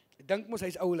Whaden, denk moest hij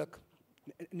is ouderlijk.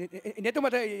 Net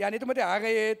omdat hij haar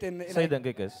heeft. Zij denk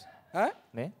ik is. Huh?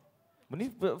 Nee? Moet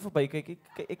niet voorbij kijken.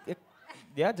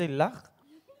 Ja, zij lacht.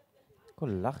 Ik wil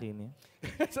lachen hier niet.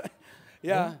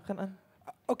 Ja. Nee, gaan aan.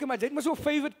 Oké, maar jij maar zo'n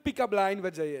favorite pick-up line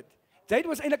wat zij het. Zij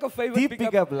was eigenlijk een favorite die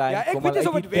pick-up line. Ja, ik weet niet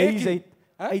of het werkt.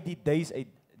 Uit die days uit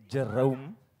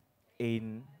Jerome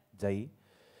en Jay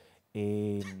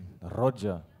en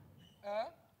Roger.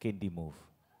 Ken die move.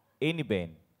 En die band.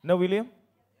 Nou William?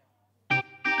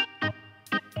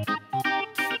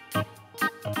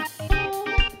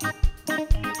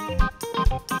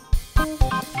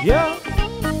 Ja.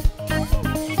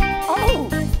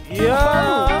 Oh.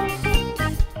 Ja.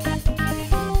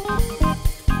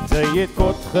 Zij het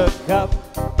kort gekapt,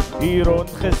 hier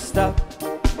rondgestapt.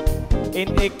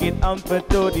 En ik het amper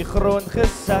door die grond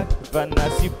gezakt. Van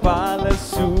nasipale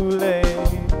soele,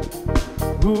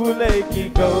 hoe leek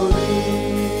die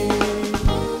goalie.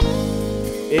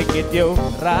 Ik het jou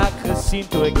raak gezien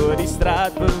toen ik door die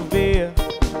straat beweer.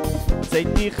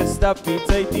 Zij die gestapt,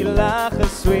 zij die lage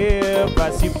zweer.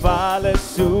 Nasipale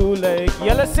soele,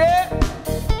 jullie zeggen?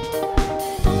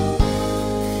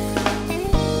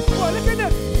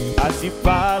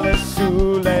 Nasipale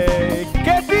soele,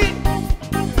 Kepi.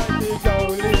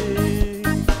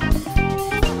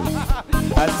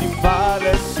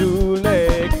 Nasipale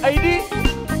soele, Aidi.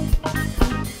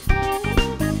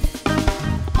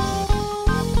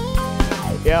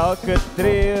 Elke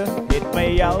tree het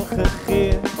my al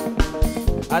gegee.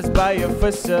 As baie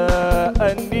visse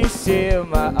in die see,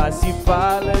 maar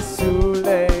nasipale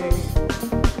soele,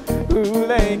 hoe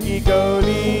lyk die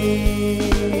goalie?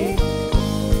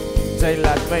 Zij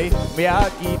laat mij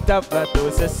meaki tap wat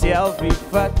ons een selfie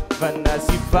vat. Van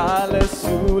nasipale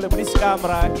soele, met die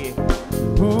camerakie.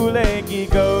 Hoe lyk die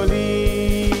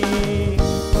goalie?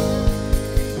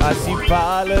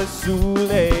 Nasipale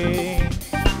soele,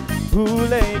 hoe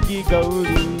lyk die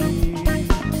goalie?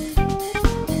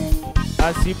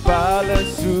 Nasipale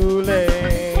soele,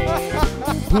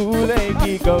 hoe lyk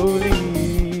die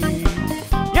goalie?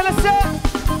 Julle sê,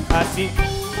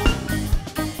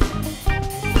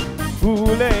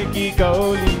 voel ek die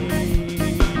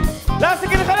kolie. Laaste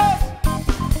keer gaan ons.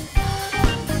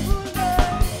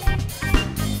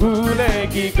 Voel ek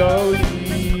die kolie.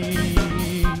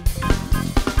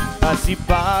 As die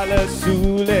pale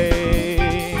soele,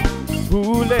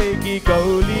 voel ek die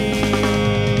kolie.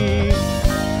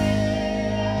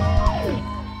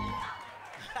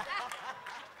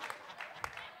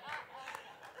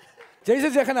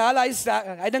 Jason sê gaan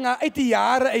hy ding uit die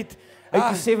jare uit.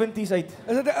 Uit die 70s uit.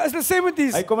 Is dit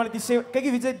 70s? Hy kom uit die 70s. Kyk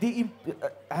jy weet jy die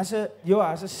hy's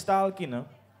 'n staaltjie nou.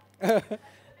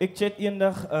 Ek chat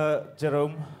eendag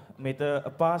Jerome met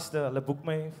 'n pastor, hulle boek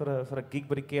my vir 'n gig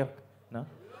by die kerk, né?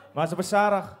 Maar as op 'n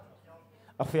Saterdag,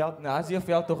 'n veld, nou as jy 'n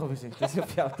veld tog gewees het. Dis 'n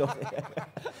veld tog.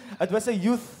 Dit was 'n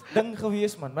youth ding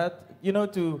gewees man, but you know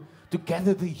to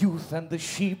gather the youth and the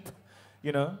sheep,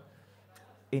 you know.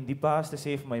 En die pastor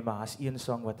sê vir my, maar as een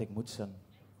song wat ek moet sing.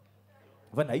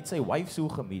 Want hy het sy wife so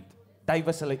gemeet. Dit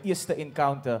was hulle eerste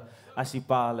encounter as die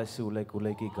pale so lyk hoe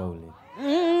lyk die goalie.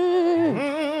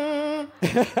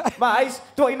 Maar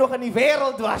toe hy nog in die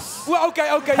wêreld was. O, okay,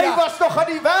 Hy ja. was nog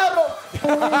in die wêreld.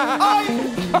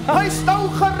 Hy's nou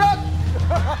gered.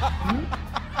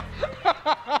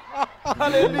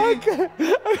 Halleluja.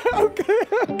 Okay.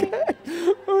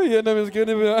 O, jy nou miskien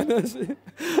nie meer anders.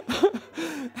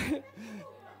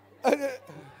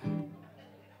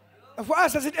 For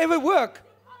us, does it ever work?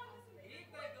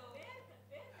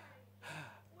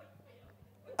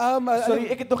 Sorry,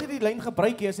 ek het nog nie die lyn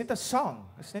gebruik nie. Is net 'n song.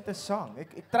 Is net 'n song. Ek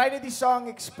try net die song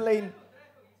explain.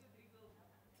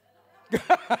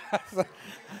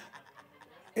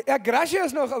 Ja, Gracia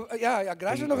is nog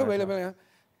Gracia is nog available, ja.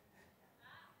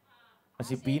 As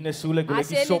die bene so lyk, wil ek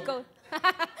die sop.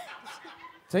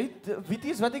 Sê, weet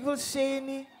jy wat ek wil sê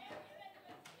nie?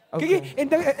 Kyk,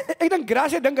 en ek dink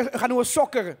Gracia dink gaan oor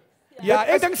sokker. Ja,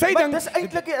 ek dink sy dink dis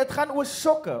eintlik dit gaan oor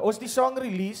sokke. Ons die song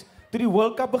release toe die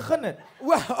World Cup begin het.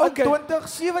 Okay. In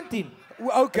 2017.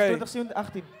 Okay. 2017,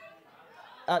 18.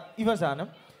 Jy was aan, hè?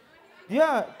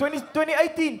 Ja,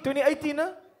 2018, hè?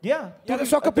 Ja. Yeah, the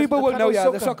soccer people will know,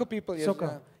 the soccer people, yes.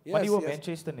 Soccer. Yes, Maar nie oor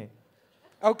Manchester nie.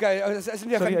 Okay, is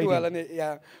nie gaan duel nie,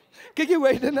 ja. Kyk jy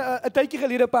weet 'n tydjie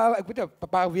gelede ek weet 'n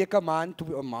paar weke een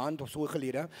maand of so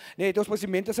gelede. Nee, het ons mos die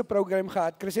Mente se program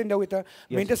gehad. Crescendo het 'n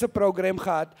Mente se program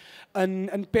gehad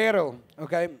in Parel,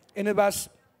 okay? En dit was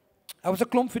 'n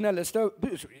klomp finaliste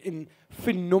in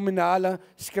fenomenale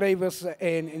skrywers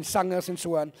en sangers en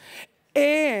so aan.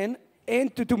 En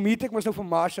toe meet ek mos nou vir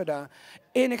Marsha daar.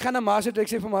 En ek gaan na Marsha toe, ek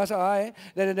sê vir Marsha, hi,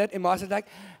 dat en Marsha like,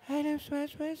 hey, that's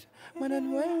smash,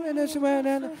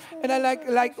 and I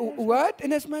like what?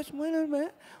 And it's smash, Jy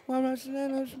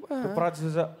praat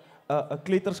soos 'n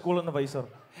kleuterskoolinderwyser.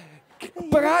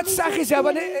 Praat saggies, ja,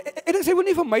 want en sy wil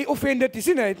nie vir my offended, jy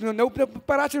sien hy, nou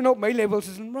praat sy nou op my levels,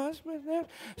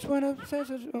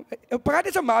 praat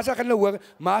is 'n Marsha gaan hulle hoor,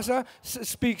 Marsha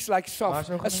speaks like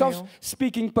a soft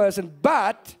speaking person,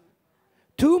 but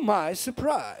to my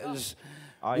surprise,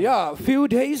 yeah, a few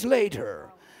days later,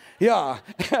 yeah,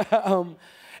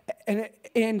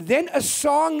 and then a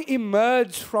song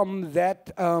emerged from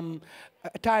that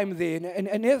time then,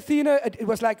 and Athina, it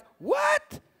was like,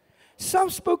 what?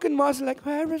 Soft-spoken Marsha like,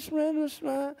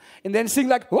 and then sing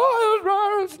like,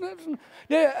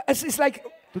 it's like,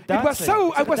 it was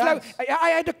so, I was like, I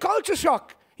had a culture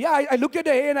shock. Yeah, I looked at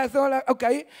her hair and I thought, like,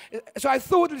 okay. So I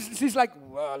thought she's like,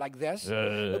 like this.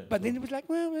 But then it was like,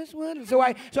 so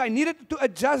I needed to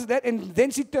adjust that, and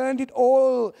then she turned it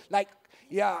all like,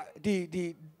 yeah,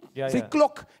 sy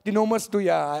klok die nommers toe,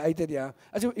 ja, uit dit, ja.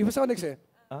 As jy verstaan wat ek sê?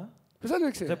 Verstaan wat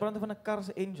ek sê? Sy praat van 'n kar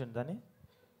se engine dan nie?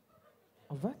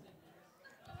 Of wat?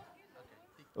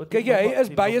 Kyk jy, hy is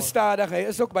baie stadig, hy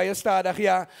is ook baie stadig,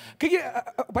 ja. Kyk jy,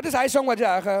 wat is hy song wat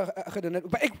jy gedoen het?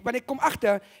 Want ek kom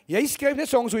agter, jy skryf net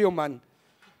songs oor jou man.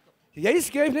 Jy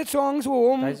skryf net songs oor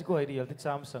hom. Hy sê hy die hele tyd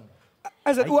saam sing.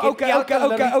 Is dit okay.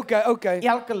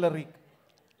 Elke liriek.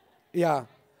 Ja.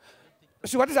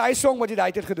 So wat is hy song wat jy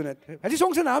daai tyd gedoen het? Wat is die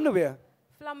song se naam nou weer?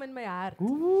 Vlam in my hart.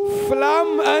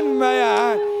 Vlam in my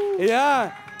hart.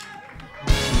 Ja.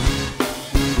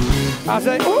 As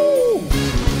hy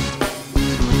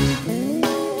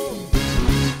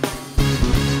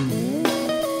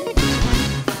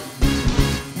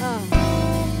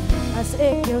As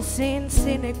ek jou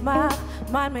sien ek mag,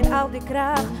 man met al die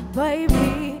krag,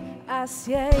 baby. As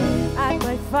jy uit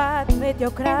my vat met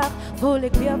jou krag, voel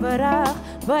ek weer berag,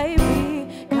 baby.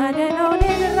 Kan jy nou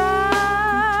nie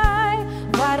raai,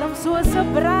 waarom so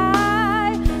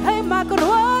braai? Hy maak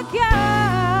rook,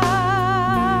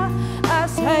 ja,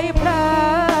 as hy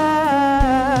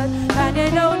praat. Kan jy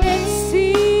nou net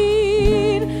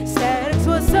sien, sterk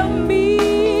soos 'n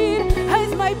mier,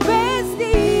 hy's my bestie.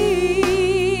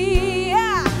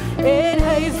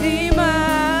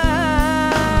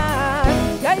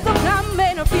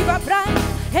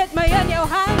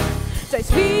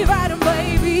 spierwarm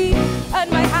baby. In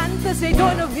my hand is hy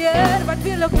donderweer, wat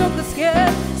wil ek nog geskeer?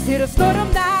 Stuur 'n storm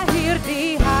na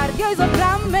hierdie haar. Jy's op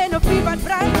ram en op die wat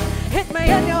brand, het my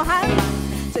in jou hand.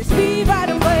 Sy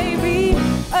spierwarm baby.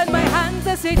 In my hand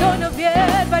is hy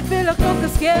donderweer, wat wil ek nog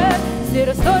geskeer? Stuur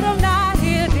 'n storm na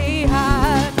hierdie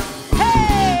haar.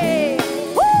 Hey!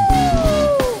 Woo!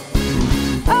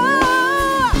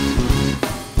 Ah!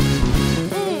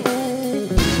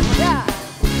 Ja.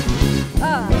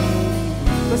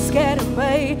 Beskerm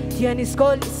my teen die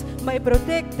skollies, my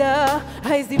protector,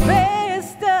 hy's die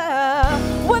beste.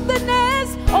 With the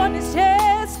nest on his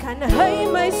chest, kan hy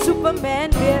my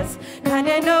Superman wees? Kan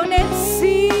hy nou net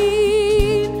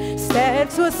sien?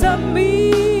 Sterk soos 'n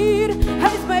muur,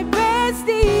 hy's my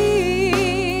bestie.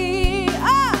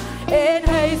 En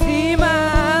hy's die man.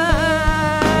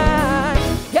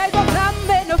 Jy's op ram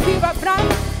en op fever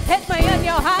brand, het my in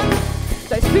jou hand.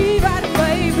 Sy's fever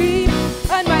baby.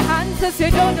 In my hand is jy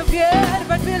donderweer,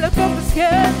 wat wil ek op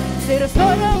beskeer? Sê 'n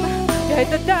storm, jy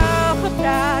het 'n dag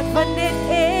gepraat, wat net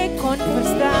ek kon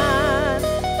verstaan.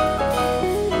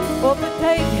 Op 'n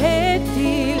tyd het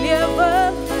die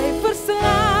lewe my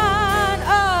verslaan.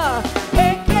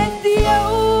 Ek het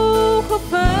jou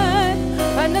gevind,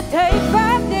 in 'n tyd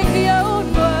wat ek jou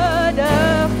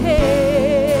nodig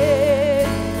het,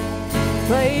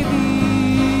 baby.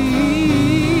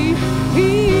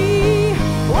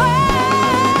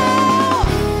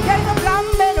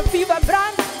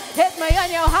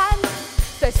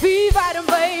 Sy's fever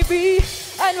baby.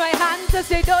 In my hand is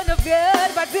jy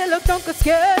donderweer, wat wil ek nog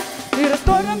geskeer? Stuur 'n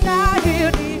storm na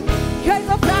hierdie. Jy's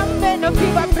op ram en op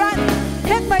fever brand,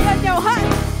 het my in jou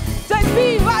hand. Sy's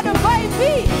fever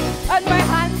baby. In my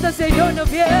hand is jy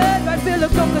donderweer, wat wil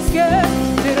ek nog geskeer?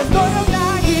 Stuur 'n storm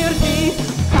na hierdie.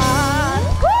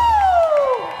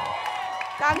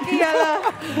 Dankie julle.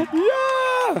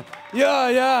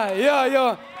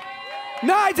 Ja.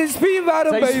 Nee, sy is spierwarm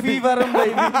baby. Sy is spierwarm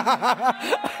baby.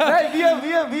 Nee,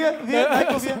 weer. Nee,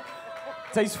 kom weer.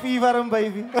 Sy is spierwarm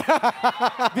baby.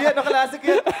 Weer nog 'n laaste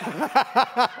keer.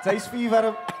 Sy is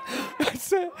spierwarm.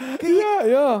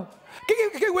 Ja.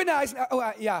 Kyk, when I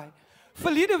ja.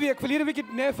 Verlede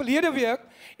week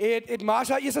het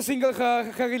Marsha eerste single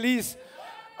gerelease.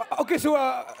 Okay, so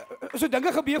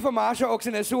dinge gebeur vir Marsha ook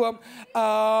en so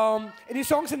en die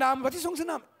song se naam, wat is die song se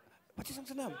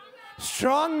naam?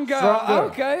 Stronger.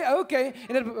 Okay.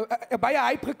 En het baie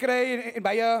hype gekry en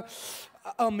baie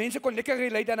mense kon lekker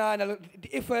relate daarna en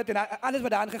die effort en alles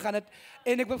wat daaraan gegaan het.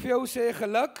 En ek wil vir jou sê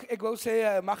geluk. Ek wil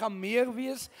sê mag daar meer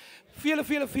wees.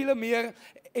 Vele meer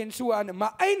en so aan.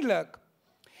 Maar eintlik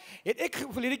het ek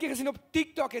verlede keer gesien op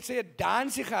TikTok het sy 'n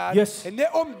dansie gehad. Yes. En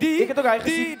net om die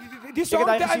song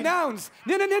te announce.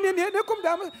 Nee, kom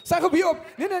dames. Staan weer op.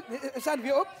 Nee, staan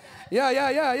weer op.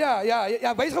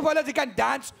 Ja, wees geval dat jy kan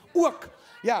dans ook.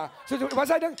 Ja, so wat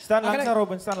sê jy dan? Staan langs aan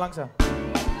Robin, staan langs aan.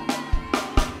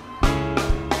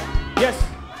 Yes.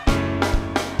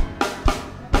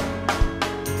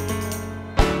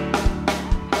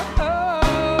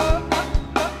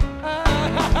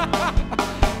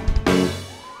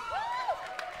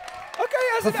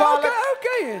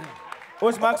 Okay.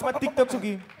 Ons maak maar TikToks ook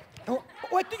hier.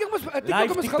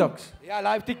 Live TikToks. Ja,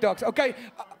 live TikToks. Okay,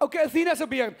 Athina se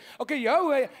beurt. Okay,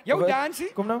 jou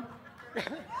dansie. Kom nou.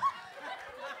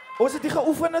 Ons het die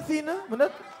geoefen, Athina. Maar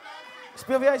net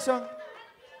speel wie hy song.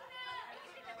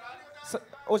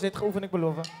 Ons het geoefen, ek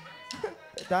beloof.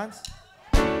 Dans.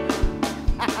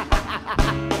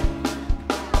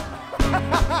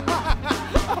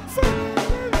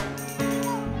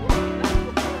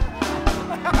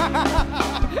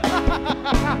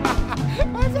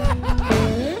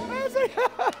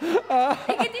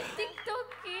 Ek het die TikTok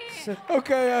hier.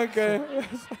 Okay.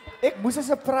 Ek moes 'n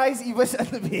surprise iewers in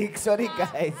die week, sorry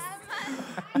guys.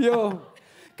 Yo.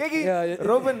 Kyk hier,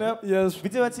 Robin, yes.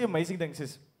 Weet jy wat die amazing ding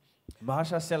is?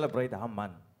 Marsha celebrate haar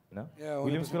man, no?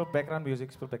 William speel background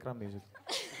music.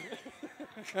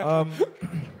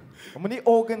 Moenie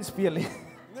organ speel nie.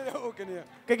 Nee, organ nie.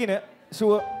 Kyk hier,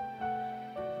 so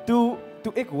toe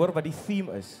ek hoor wat die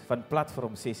theme is van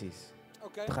Platformsessies.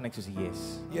 Okay. Toe gaan ek soos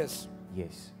yes.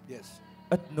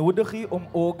 Het nodig jy om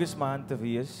August maand te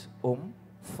wees om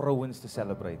vrouens te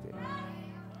celebrate.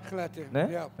 Glad, nee?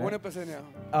 Ja, 100% ja.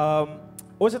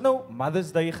 Ons het nou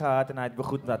Mother's Day gehad en hy het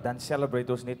begoed dat dan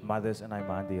celebrate ons net mothers in hy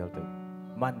maand die hele tyd.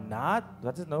 Maar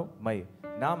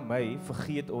na my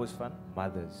vergeet ons van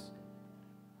mothers.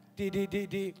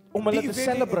 Om hulle te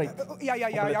celebrate.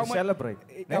 Ja, celebrate.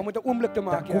 Ja, moet 'n oomblik te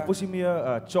maak, dan koop ons nie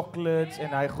meer chocolates en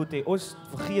hy goed hê. Ons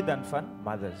vergeet dan van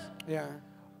mothers. Ja.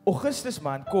 Augustus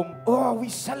maand kom, we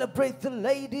celebrate the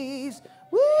ladies.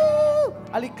 Woo!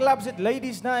 Al die clubs het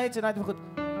ladies nights en hy het goed.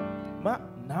 Maar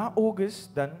na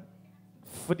August dan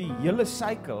vir die hele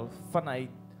cycle van hy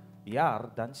jaar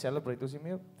dan celebrate ons nie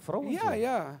meer vrouens.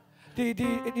 Ja. Die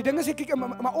ding is, kyk,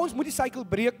 maar ons moet die cycle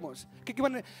breek mos. Kyk,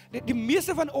 want die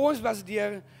meeste van ons was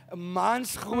deur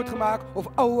maans groot gemaak of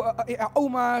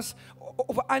ouma's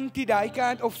of 'n auntie daai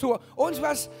kant of so. Ons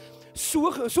was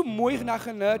so mooi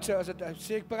genurture as dit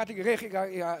sê ek praat ek reg.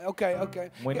 Ja,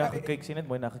 okay. Mooi na gekyk, sien net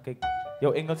mooi na gekyk.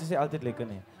 Jou Engels is altyd lekker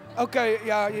nie. Okay,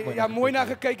 ja, mooi na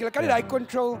gekyk. Jy kan nie daai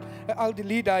control al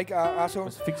delete daai so.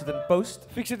 Fix it in post.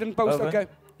 Fix it in post, okay.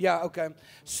 Ja, okay.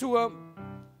 So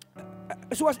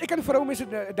as ek aan vroumense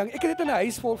dink, ek het net in 'n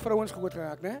huis vol vrouens groot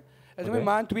geraak, né? As my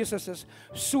ma en 2 susters.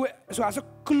 So as 'n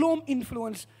klomp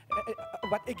influence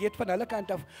wat ek het van hulle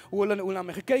kant af, hoe hulle na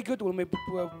my gekyk het, hoe hulle my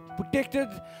protected,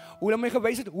 hoe hulle my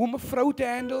gewys het hoe om 'n vrou te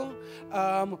handle,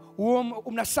 hoe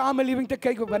om na samelewing te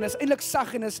kyk, want is eintlik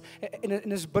sag en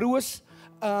is broos.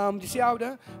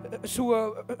 Dieselfde,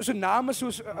 so name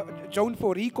soos Robin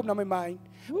Fourie kom na my mind.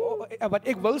 Wat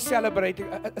ek wil celebrate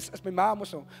is my ma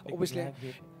so, obviously.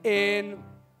 En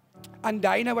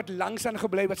Andina wat langs aan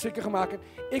gebly wat seker gemaak het.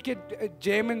 Ek het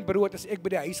jam en brood as ek by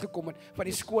die huis gekom het van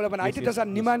die skole, want hy het as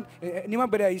aan niemand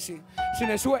by die huis nie.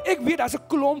 So ek weet daar's 'n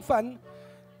klomp van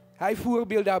hy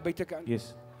voorbeeld daar buitekant.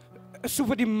 Yes. So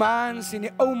vir die maans en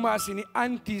die oumas en die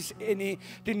aunties en die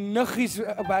nuggies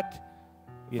wat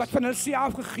van hulle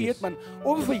self gegee het, man.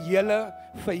 Of vir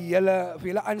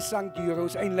julle aansang deur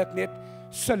is eintlik net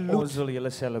salute. Ons wil julle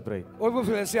celebrate. Ons wil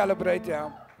julle celebrate,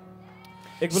 ja.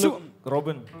 Ek wil ook,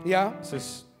 Robin. Ja.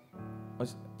 Soos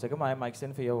seker maar my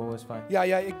extend vir jou was fine. Ja,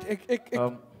 ek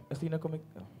Athina kom ek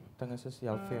dinge soos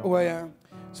help vir jou. O ja.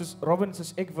 Soos Robin,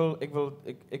 soos ek wil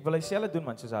dieselfde doen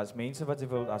man, soos as mense wat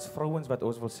wil as vrouens wat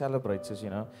ons wil celebrate, soos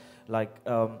like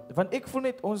want ek voel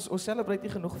net ons celebrate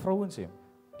nie genoeg vrouens nie.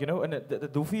 En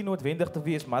dit hoef nie noodwendig te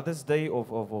wees Mother's Day of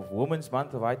Women's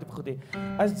Month of iets goed.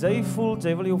 As jy voel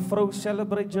jy wil jou vrou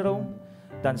celebrate, Jerome,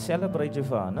 dan celebrate jy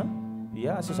vir haar, né?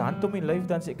 Ja, soos hand om die lyf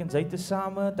dan ek en jy te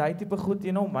same, daai tipe goed,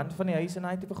 man van die huis en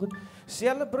daai tipe goed.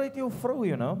 Celebrate jou vrou,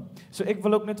 So ek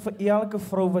wil ook net vir elke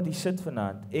vrou wat hier sit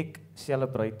vanaand, ek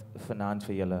celebrate vanaand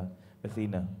vir julle,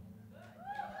 Athina.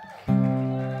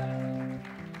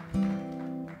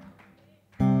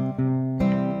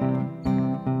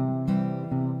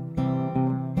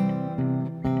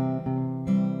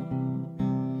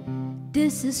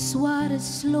 Dis 'n sware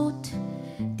slot,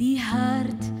 die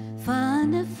hart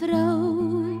van 'n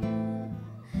vrou.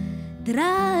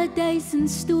 Dra 1000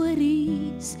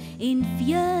 stories en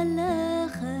vele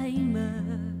geheime.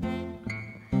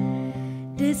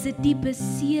 Dis 'n diepe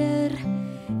seer,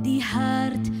 die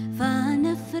hart van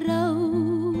 'n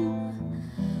vrou.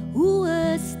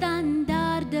 Hoë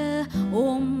standaarde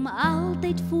om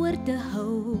altyd voor te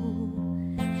hou.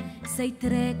 Sy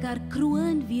trek haar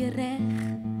kroon weer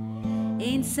reg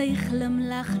en sy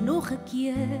glimlag nog 'n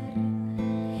keer.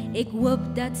 Ek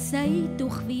hoop dat sy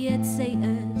tog weet sy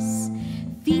is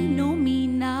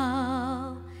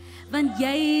fenomenaal, want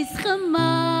jy is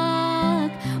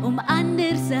gemaak om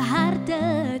ander se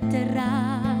harte te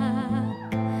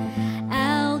raak.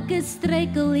 Elke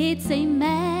struikel het sy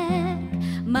merk,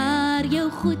 maar jou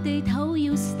goedheid hou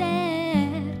jou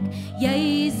sterk.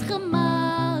 Jy is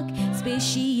gemaak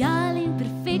spesiaal en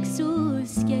perfek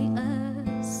soos jy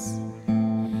is.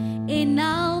 En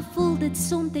al voel dit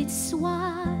soms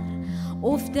swaar,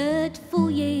 of dit voel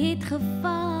jy het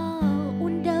geval,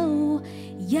 onthou,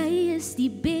 jy is die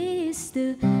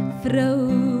beste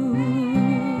vrou.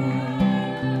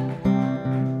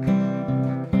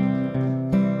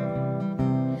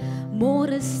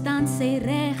 Môre staan sy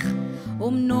reg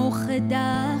om nog 'n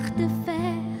dag te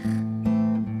veg.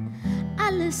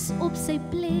 Alles op sy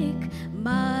plek,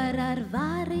 maar haar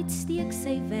waarheid steek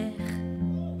sy weg.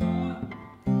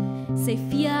 Sy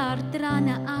vee haar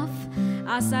trane af,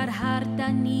 as haar hart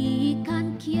dan nie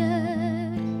kan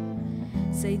keer.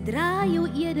 Sy dra jou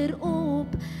eerder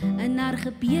op, in haar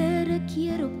gebeure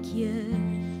keer op keer.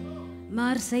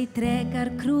 Maar sy trek haar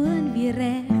kroon weer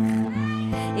reg,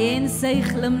 en sy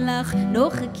glimlag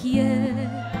nog 'n keer.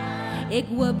 Ek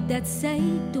hoop dat sy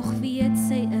tog weet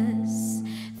sy is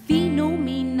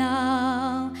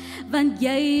fenomenaal, want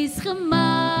jy is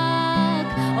gemaak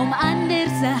om ander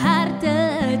se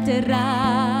harte te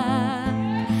raak.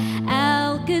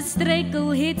 Elke struikel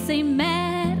het sy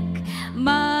merk,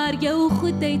 maar jou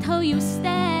goedheid hou jou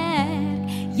sterk.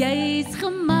 Jy is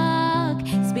gemaak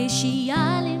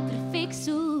spesiaal en perfek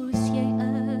soos jy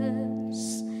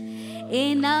is.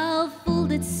 En al voel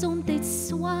dit soms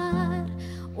swaar,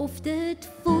 of dit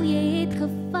voel jy het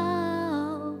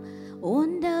geval,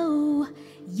 onthou,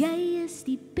 jy is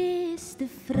die beste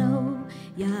vrou.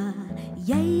 Ja,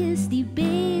 jy is die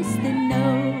beste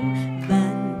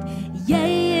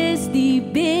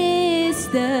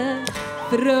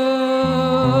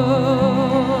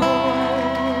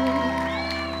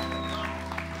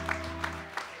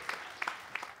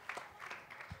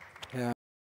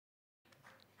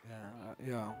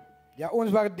Ja,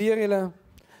 ons waardeer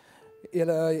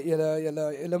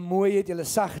julle mooiheid, julle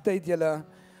sagtheid,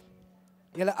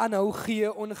 julle aanhou gee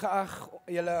ongeag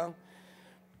julle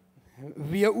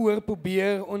weer oor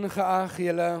probeer ongeag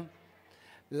julle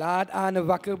laat aan en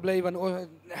wakker bly want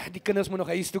die kinders moet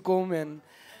nog huis toe kom en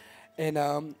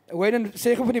Whaden,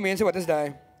 sê gou vir die mense wat is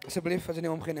daai? Asseblief as jy nie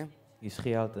omgee nie. Hier's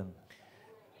geld in.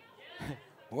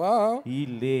 Wow. Hier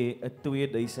lê 'n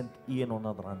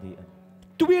R2100 hier in.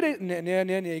 2000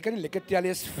 nee, jy kan nie lekker tel,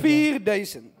 is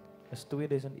 4000. Is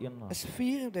 2001. Is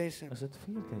 4000. Is dit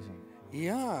 4000?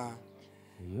 Ja.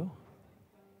 Ja.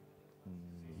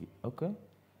 Okay.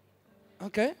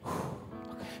 Okay.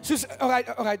 Soos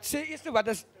alright, sê eers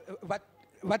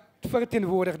wat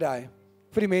verteenwoordig daai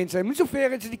vir die mense. Jy moet so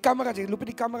ver as die kamera, jy loop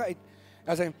die kamera uit.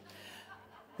 As hy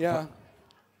ja.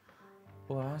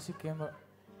 Waar is die kamera?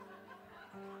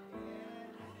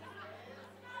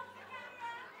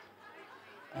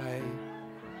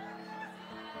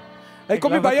 Hy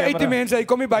kom nie baie uit die mense, hy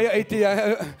kom nie baie uit die Ja,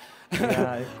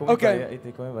 hy kom nie baie uit,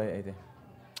 hy kom nie baie uit.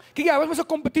 Kijk, ja, was een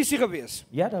competitie geweest.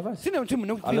 Ja, dat was. Zie nou, Ons het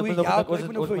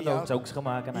nou jokes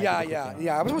gemaakt. En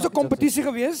ja, was een competitie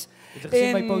geweest. Het je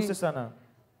gezien mijn posters staan?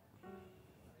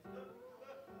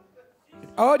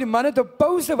 Oh, die man het op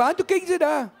poster. Waartoe kijken ze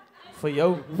daar? Voor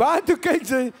jou. Waartoe kijken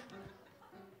ze?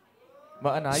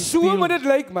 Maar en hij zo moet het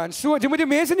lijken, man. Zo, je moet de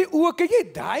mensen niet oor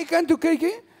kijken. Daar kant toe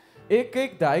kijken. Ik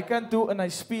kijk daar kant toe en hij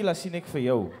speelt als zie ik voor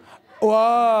jou.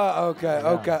 Wow, oké.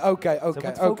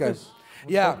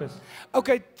 Ja,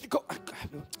 oké.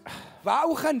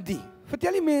 Waar gaan die?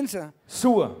 Vertel die mensen.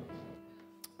 Zo.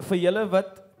 Voor jullie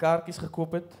wat kaartjes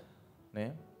gekoopt het?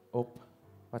 Nee, op.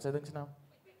 Wat is dat ding nou?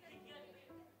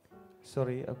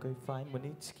 Sorry, oké, fijn, maar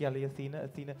niet. Skelly,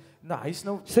 Athina. Nou, hij is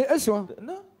nou... Zij is zo.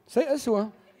 Nou? Zij is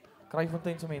zo. Krijg van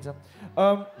tegen mensen.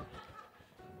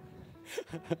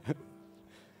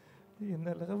 Die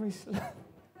nellige mis.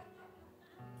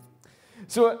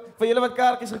 Zo, voor jullie wat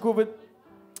kaartjes gekoopt het?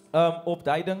 Op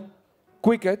die ding.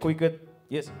 Quicket.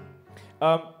 Yes.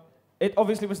 Het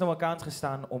obviously was nou een kans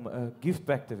gestaan om een gift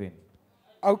pack te winnen.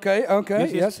 Oké.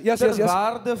 Yes. De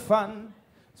waarde van...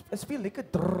 Speel lekker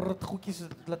goedjes,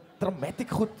 dramatic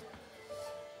goed.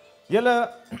 Jullie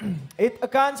het een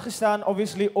kans gestaan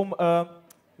obviously om een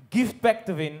gift pack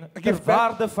te winnen. De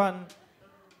waarde van...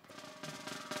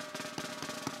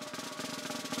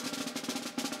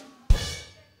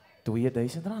 R2000.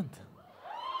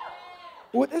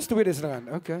 Wat is R2000?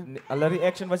 Oké. Alle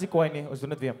reaction was ik kwijt niet, we doen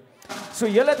het weer. Zo,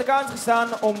 jullie hebben de kans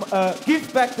gestaan om een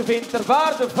gift pack te winnen ter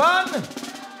waarde van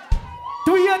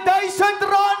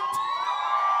R2000.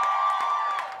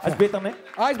 Is beter, nee?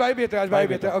 Hij is bij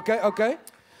beter. Oké.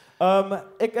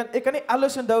 Ik kan niet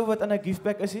alles onthouden wat aan een gift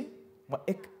pack is, maar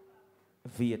ik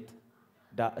weet,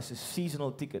 dat is een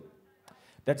seasonal ticket.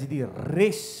 Dat je die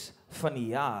rest van die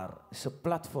jaar zijn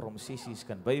platformsessies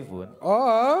kan bijwonen.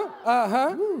 Oh,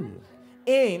 aha.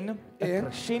 En een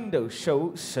Crescendo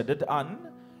show zit het aan.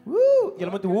 Woe!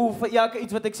 Jullie moeten woe voor elke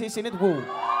iets wat ik zeg, net woe.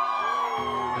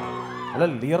 Hulle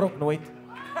leer ook nooit.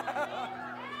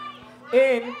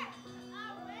 En...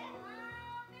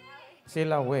 Sê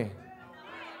la we.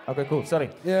 Oké, cool,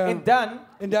 sorry. Yeah. En dan...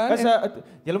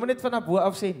 jullie moeten net vanaf boven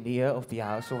af zeggen nee of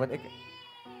ja, zo, want ik...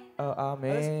 Oh,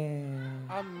 amen.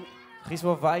 Gies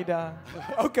wel weida.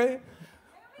 Oké.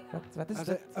 Wat is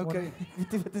dat? Oké.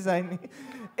 Wat is hij niet?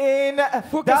 En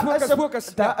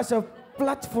focus. Daar is een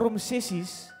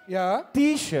platformsessies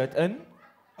t-shirt in.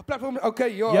 Een platform, oké,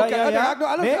 joh. Ja. Dan ga ik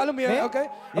nog alle meer, oké.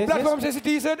 Een platformsessie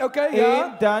t-shirt, oké, ja.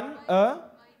 En dan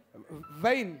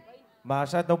wijn. Maar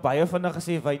ze had nou baie vinnig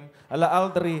gesê wijn. Hulle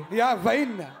al drie. Ja, wijn.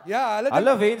 Ja,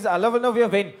 hulle wijn, hulle wil nou weer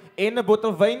wijn. En 'n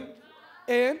bottel wijn.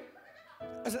 En?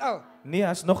 Is het al? Nee,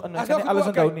 is nog een. Ik kan niet alles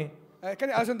onthouden nie. Ik kan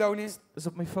niet alles onthouden nie. Is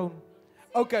op mijn phone.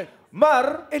 Oké.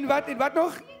 Maar... In wat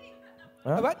nog?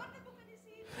 Huh? Wat?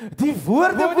 Die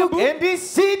woordenboek en die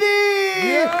CD!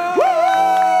 Ja!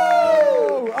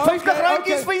 Wow! 50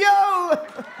 randjes voor jou!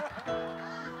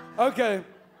 Oké.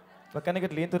 Dan kan ik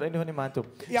het lenen tot het einde van die maand toe.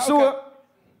 Ja, so,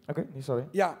 Oké, nee, sorry.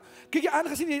 Ja. Kijk, je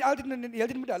aangezien je altijd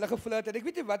met hulle geflirt het. Ik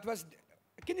weet niet wat was...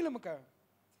 Kennen jullie elkaar?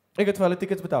 Ik heb voor alle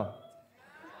tickets betaald.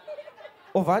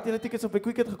 Of waar had je de tickets op bij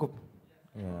Quicket gekocht?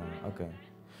 Ja, oké.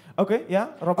 Oké,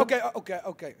 ja, Robin?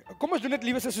 Oké. Kom eens doen het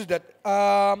liever zoals dit.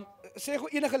 Zeg gewoon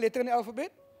enige letter in het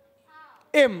alfabet.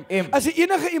 M. Als je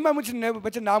enige iemand moet je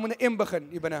met je naam met een M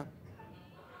beginnen. Je bent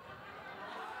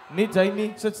Niet, jij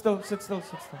niet. Zit stil.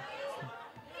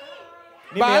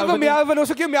 Melvin,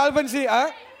 ons ook je Melvin zie, hè?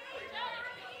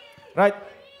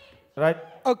 Right.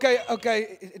 Oké.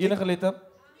 Enige letter?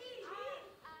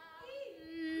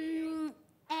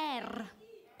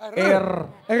 R.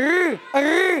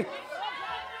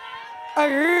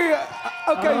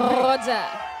 Okay. Roger.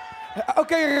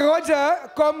 Okay, Roger,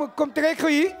 kom trek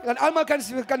hier. Dan allemaal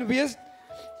kan wees.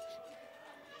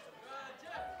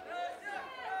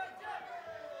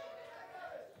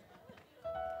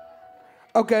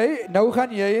 Oké, nou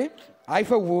gaan jy. Hy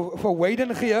vir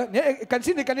Whaden gee. Nee, ek kan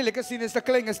sien, ek kan nie lekker sien, is te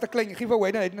klein. Ek gee vir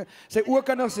Whaden. Sy oë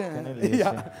kan nog sien.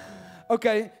 Ja.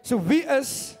 Oké, so wie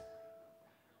is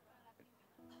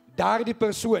daardie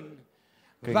persoon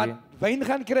wat wyn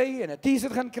gaan kry en 'n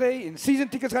T-shirt gaan kry en season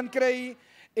tickets gaan kry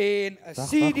en 'n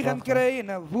CD gaan kry en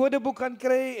 'n woordeboek gaan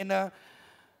kry en 'n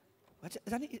wat is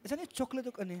dat nie chocolate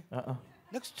ook in nie?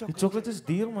 Niks chocolate. Die chocolate is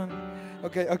duur, man.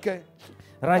 Okay.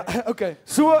 Right. Okay.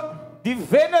 So, die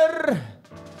wenner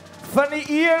van die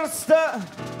eerste,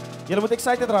 julle moet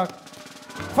excited raak,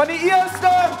 van die eerste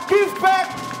giftpack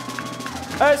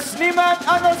is niemand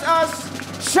anders as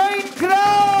Shane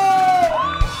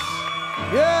Crow!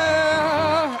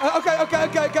 Yeah!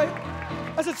 Okay.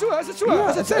 Is dit so? Ja, is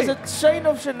dit Shane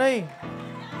of Shanae?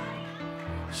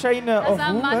 Shane of hoe? Is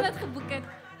 'n man wat geboek het.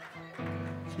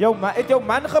 Het jou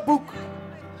man geboek?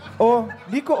 Oh,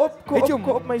 Nico op,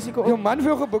 meisie, kom op. Jou man vir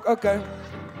jou geboek, okay.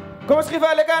 Kom ons geef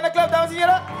 'n lekker aan 'n klap, dames en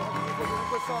here.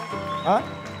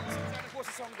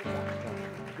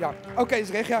 Ja, okay, is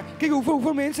reg, ja. Kyk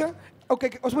hoeveel mense?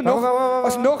 Okay, ons moet nog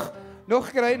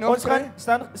kry. Ons gaan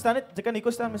staan net, jy kan Nico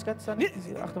staan, my skat, staan net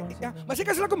agter ons. Ja, maar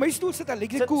seker as ek op my stoel sit, dan lyk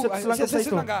dit cool.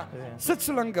 Sit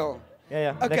so lank al.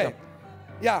 Ja, okay.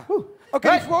 Ja.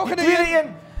 Okay,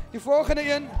 die volgende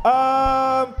een.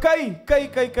 Kei.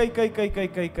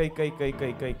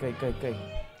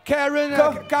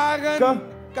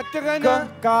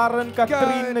 Karen,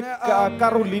 Katrina,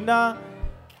 Carolina,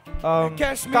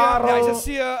 Karel,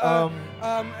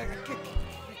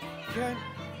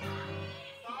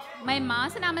 My ma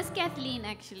se naam is Kathleen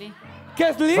actually.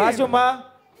 Kathleen? Waar is jou ma?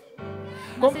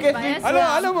 Kom Sy is Kathleen. baie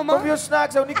Hallo mama. Kom jou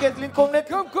snacks, ou nie Kathleen, kom net.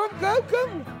 Kom.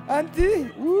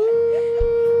 Auntie.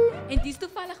 En dis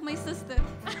toevallig my suster.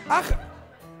 Ag.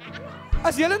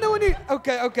 As julle nou nie.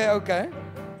 Okay.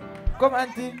 Kom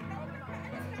auntie.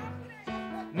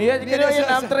 Nee, jy kan nie jou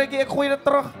naam trek, ek gooi dit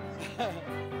terug.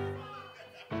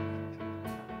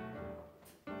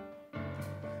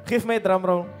 Geef my 'n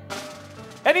drumroll.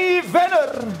 En die wenner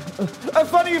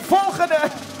van die volgende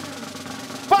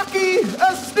pakkie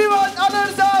is niemand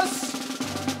anders as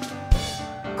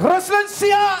Crescendo.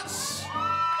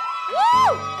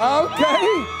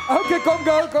 Okay, kom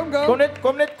go.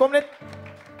 Kom net.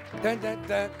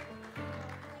 Dan.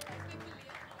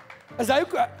 As hy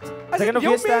ook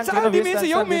jou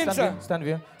mense. Staan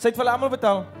weer. Sy het vir hulle almal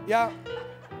betaal. Ja.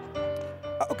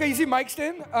 Okay, is die mic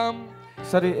staan?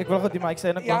 Sorry, ek wil gou die mic sê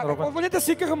en ek Ja, kon Robin. ons wil net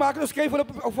seker gemaak het ons skryf hulle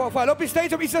op hulle op die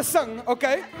stage om iets te sing,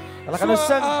 okay? Hulle gaan nou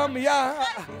sing.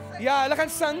 Ja, hulle gaan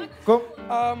sing. Kom.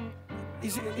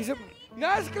 Is dit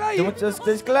Ja, is klaar.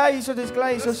 Dis klaar hier, dis klaar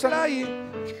hier, so sing.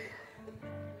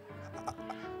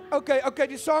 Okay,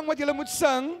 die song wat julle moet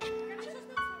sing.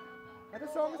 Wat 'n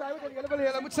song is hy wat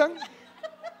julle moet sing?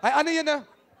 Hy ander een.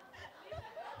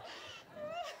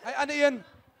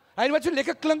 Hy wat so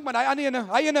lekker klink, man, hy ander een.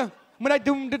 Moet hy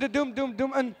doem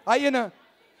in. Hy ene.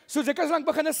 So jy kan so lank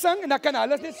begin sing en dan kan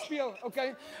hulle net speel,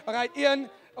 okay? Alright, een.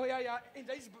 Oh ja, en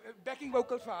jy's backing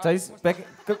vocals vir haar. Jy's backing.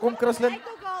 Kom Christlyn.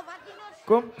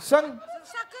 Kom, sing.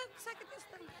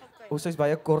 O, sy's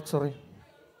baie kort, sorry.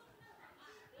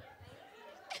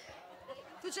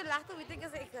 Toe jy lag, weet ek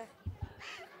as ek.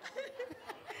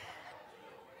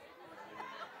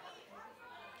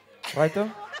 Right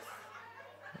dan.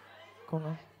 Kom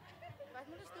nou. Wat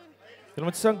moet ons doen? Julle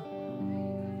moet sing.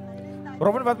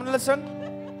 Robin, wat moet hulle sing?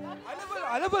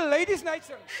 Hulle wil Ladies Night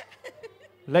sing.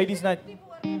 Ladies Night.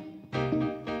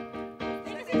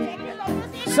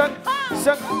 Sing.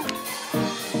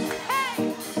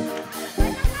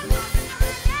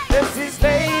 This is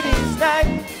Ladies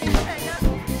Night.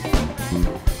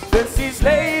 This is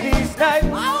Ladies Night.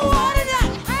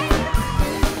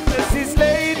 This is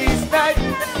Ladies Night.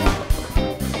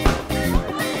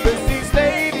 This is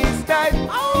Ladies Night.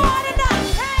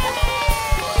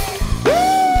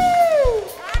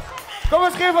 Kom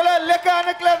ons geef hulle 'n lekker aan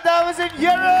 'n klap, dames en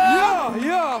here.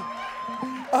 Ja.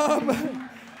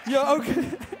 Ja, okay.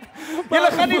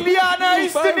 Julle gaan nie Lia na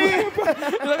huis toe nie.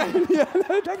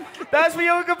 Dis vir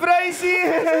jou 'n prysie.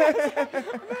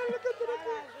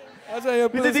 As hy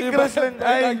op die Christlyn.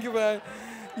 Dankie man.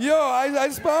 Ja,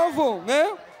 hy's powerful, né?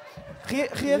 Gee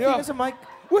vir sy mic.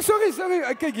 O, sorry.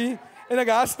 Kyk hier. En ek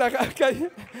hastig.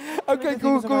 Okay,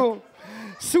 cool.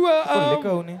 So,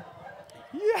 lekker ou nie.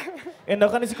 Ja. En nou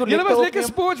gaan ons die kollekte Julle was opneem. lekker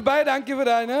sports baie, dankie vir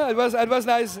daai, né? It was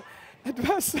nice. It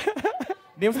was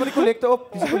Neem vir die kollekte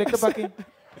op, dis kollekte pakkie.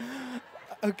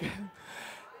 Okay.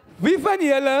 Wie van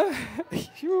julle...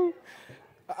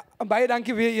 Baie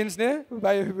dankie weer eens, né?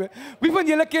 Wie van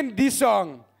julle ken die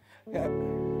song? Ja.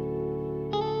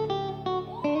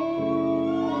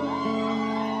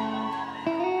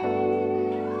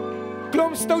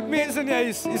 Klomp stout mense in die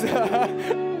huis.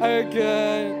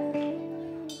 Okay.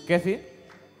 Kathy?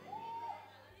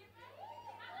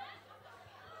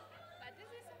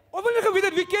 Of wil jy geweet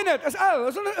het wie ken dit? Is al.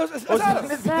 Is al.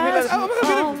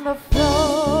 On the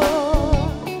floor.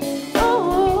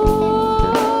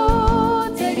 Oh,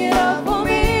 take it up for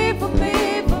me, for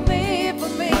me, for me, for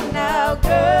me now,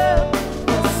 girl.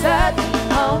 Sat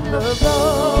on the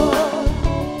floor.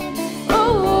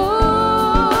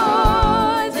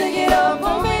 Oh, take it up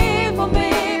for me, for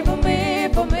me, for me,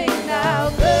 for me now,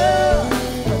 girl.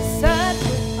 Sat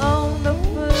on the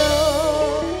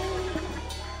floor.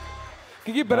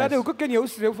 Kijk, brother, hoe ken jou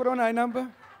schreeuw voor een nummer?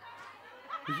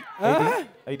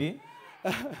 ID?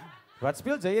 Wat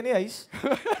speelt zij in die huis?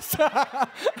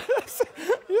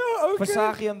 Ja, oké.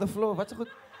 Versage on the floor, wat is goed?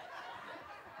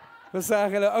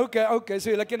 Versage, oké, so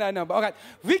jullie kennen een nummer. Alright,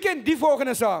 wie kent die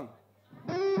volgende song?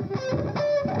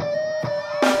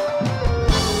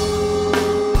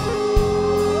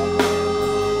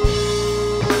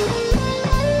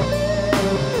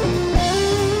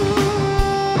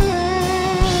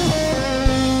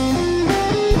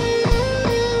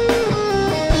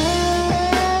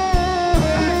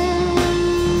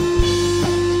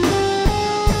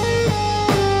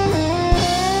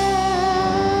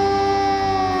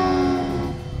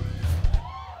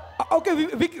 Oké,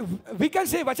 wie kan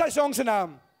zeggen wat zijn song zijn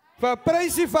naam? Voor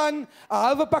prijsje van een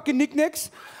halve pakje niks.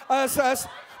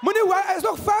 Meneer, hij is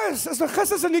nog vers. Het is nog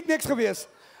gisteren zijn niks geweest.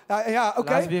 Ja,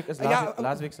 oké.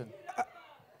 Laatst week zijn.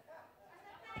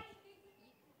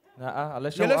 Ja,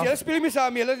 alles show jullie, af. jullie spelen me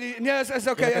samen. Nee, is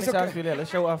oké. Jullie kunnen samen spelen, alles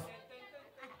show af.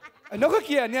 Nog een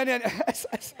keer. Nee.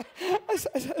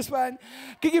 Is fijn.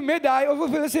 Kijk je met die, of we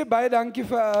willen zeggen, baie dankie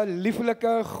voor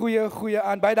lieflijke, goeie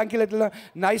aan. Baie dankie dat jullie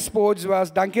nice sports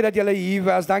was. Dankie dat jullie hier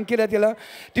was. Dankie dat jullie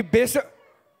die beste...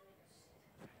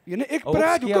 Ik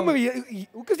praat,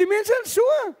 hoe is die mensen zo?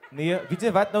 Nee, weet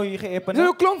je wat nou hier geëppen? Er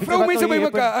zijn klomp vrouwmensen bij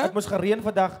elkaar, hè? Het moest gereden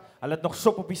vandaag. Hij had nog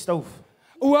sop op die stoof.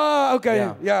 Wow,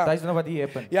 oké. Ja. Dat is nou wat die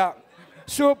hebben. Ja.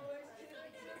 Zo...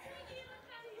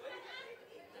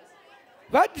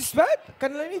 Wat is wat?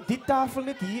 Kan jullie niet die tafel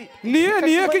niet hier? Nee, kan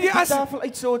je die tafel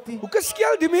uitzoten? Hoe kan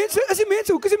skel die mensen? Is die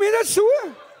mensen? Hoe kan die mensen zo?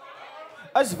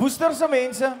 Als woesterse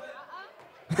mensen.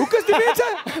 Hoe kan die mensen?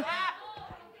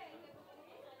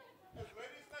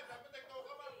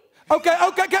 Oké,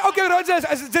 Roger,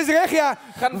 het is recht, ja.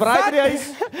 Gaan braaien die huis.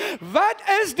 Wat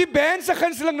is die band zijn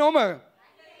gunsteling nummer?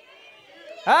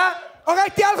 Huh?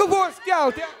 Alright, tel gewoon,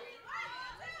 tel.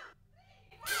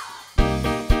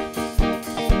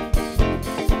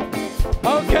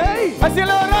 Oké. Is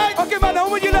jullie alright? Oké, maar nou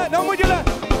moet jullie.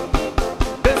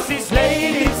 This is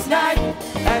ladies' night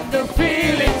and the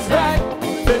feeling's right.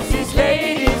 This is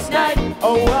ladies' night.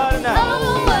 Oh, what a night.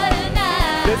 Oh, what a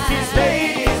night. This is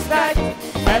ladies' night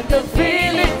and the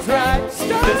feeling's right.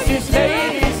 This is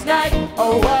ladies' night.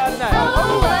 Oh, what a night.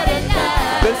 Oh, what a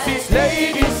night. This is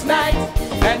ladies' night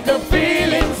and the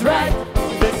feeling's right.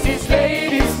 This is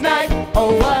ladies' night.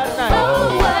 Oh, what a night.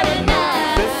 Oh, what a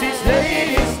night. This is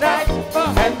ladies' night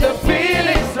and the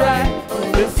feeling's right.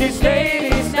 This is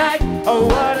ladies' night. Oh,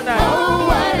 what a night. Oh,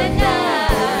 what a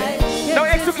night. Nou,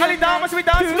 ik zoek al die dames met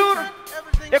dansvloer.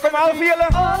 Ik kom half jullie.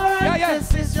 Ja.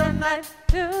 This is your night,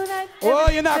 tonight. Oh,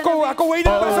 je nou, ako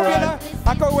Whaden, pas op jullie.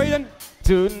 Ako Whaden.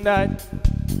 Tonight.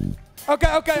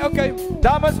 Oké.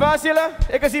 Dames, waar is jullie?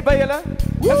 Ik is hier bij jullie.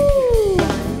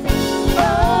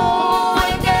 Oh, I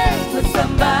dance with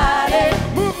somebody.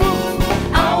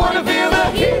 I wanna feel the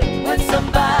heat with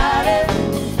somebody.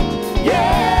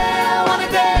 Yeah, I wanna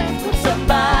dance with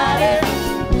somebody.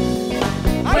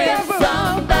 With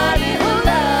somebody who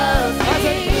loves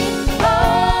me. Oh, I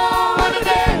wanna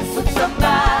dance with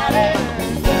somebody.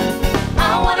 I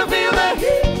wanna feel the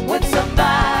heat with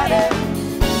somebody.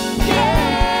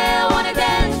 Yeah, I wanna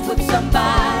dance with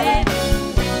somebody.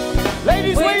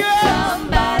 Ladies, where you at?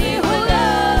 Somebody who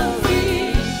loves me.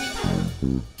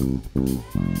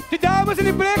 Die dames in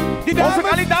die plek. Die Ons zoek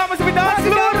al die dames op die dansvloer.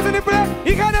 Die dames in die plek.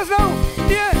 Hier gaan we nou.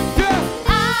 1, 2.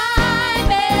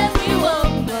 I'm every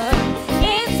woman,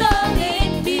 it's all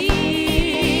in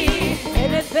me.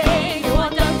 Anything you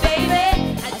want done,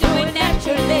 baby, I do it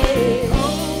naturally.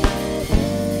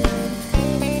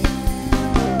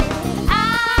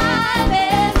 I'm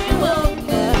every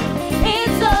woman,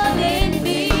 it's all in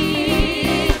me.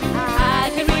 I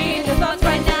can read your thoughts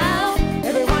right now,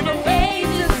 every one of face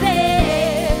you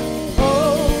say.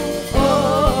 Oh,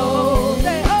 oh,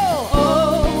 say oh,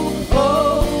 oh,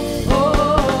 oh.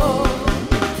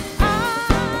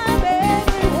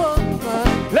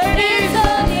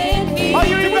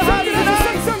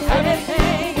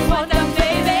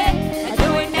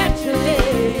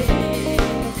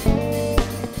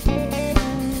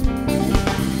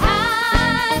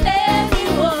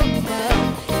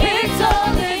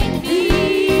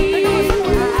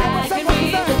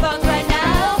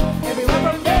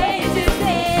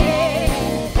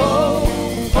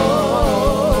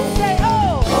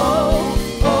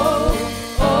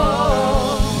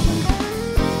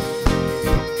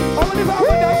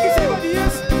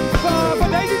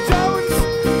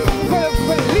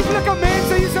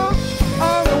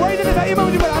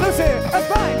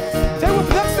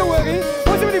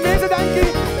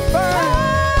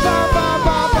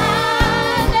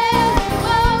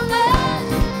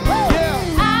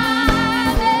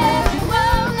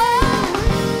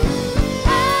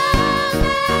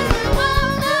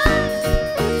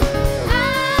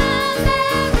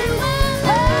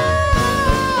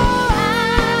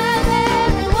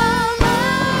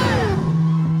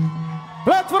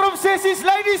 Platformsessies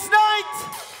Ladies Night.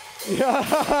 Ja.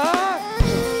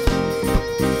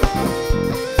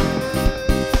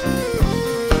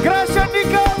 Gracia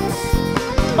Nichols,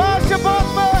 Marsha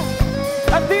Bothma,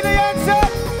 Athina Jansen.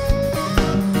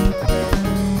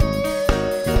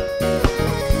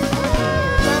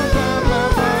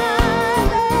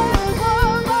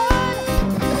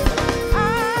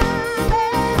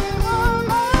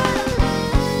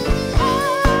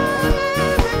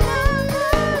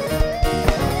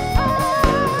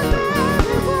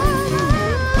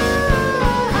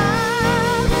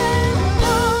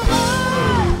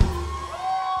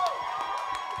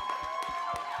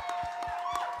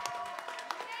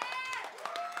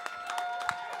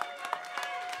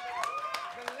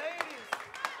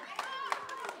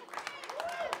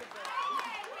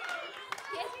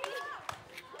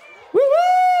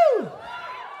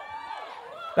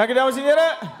 Dank u dames en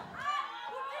heren.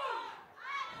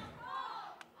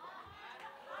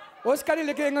 Ons kan nie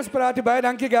lekker Engels praat hier, baie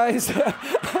dankie guys.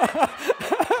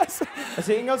 As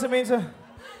die Engelse mense.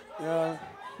 Ja.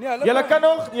 Nee,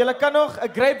 Julle kan nog 'n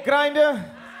grape grinder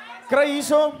kry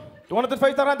hierso.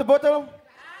 R250 'n bottel.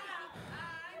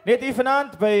 Net hier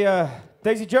vanaand by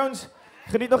Daisy Jones.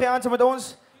 Geniet nog die aand saam met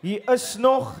ons. Hier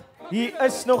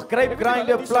is nog grape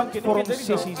grinder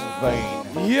platformsessies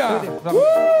wyn. Ja.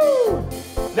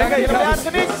 Lekker, julle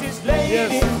geniet.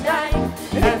 Ladies night.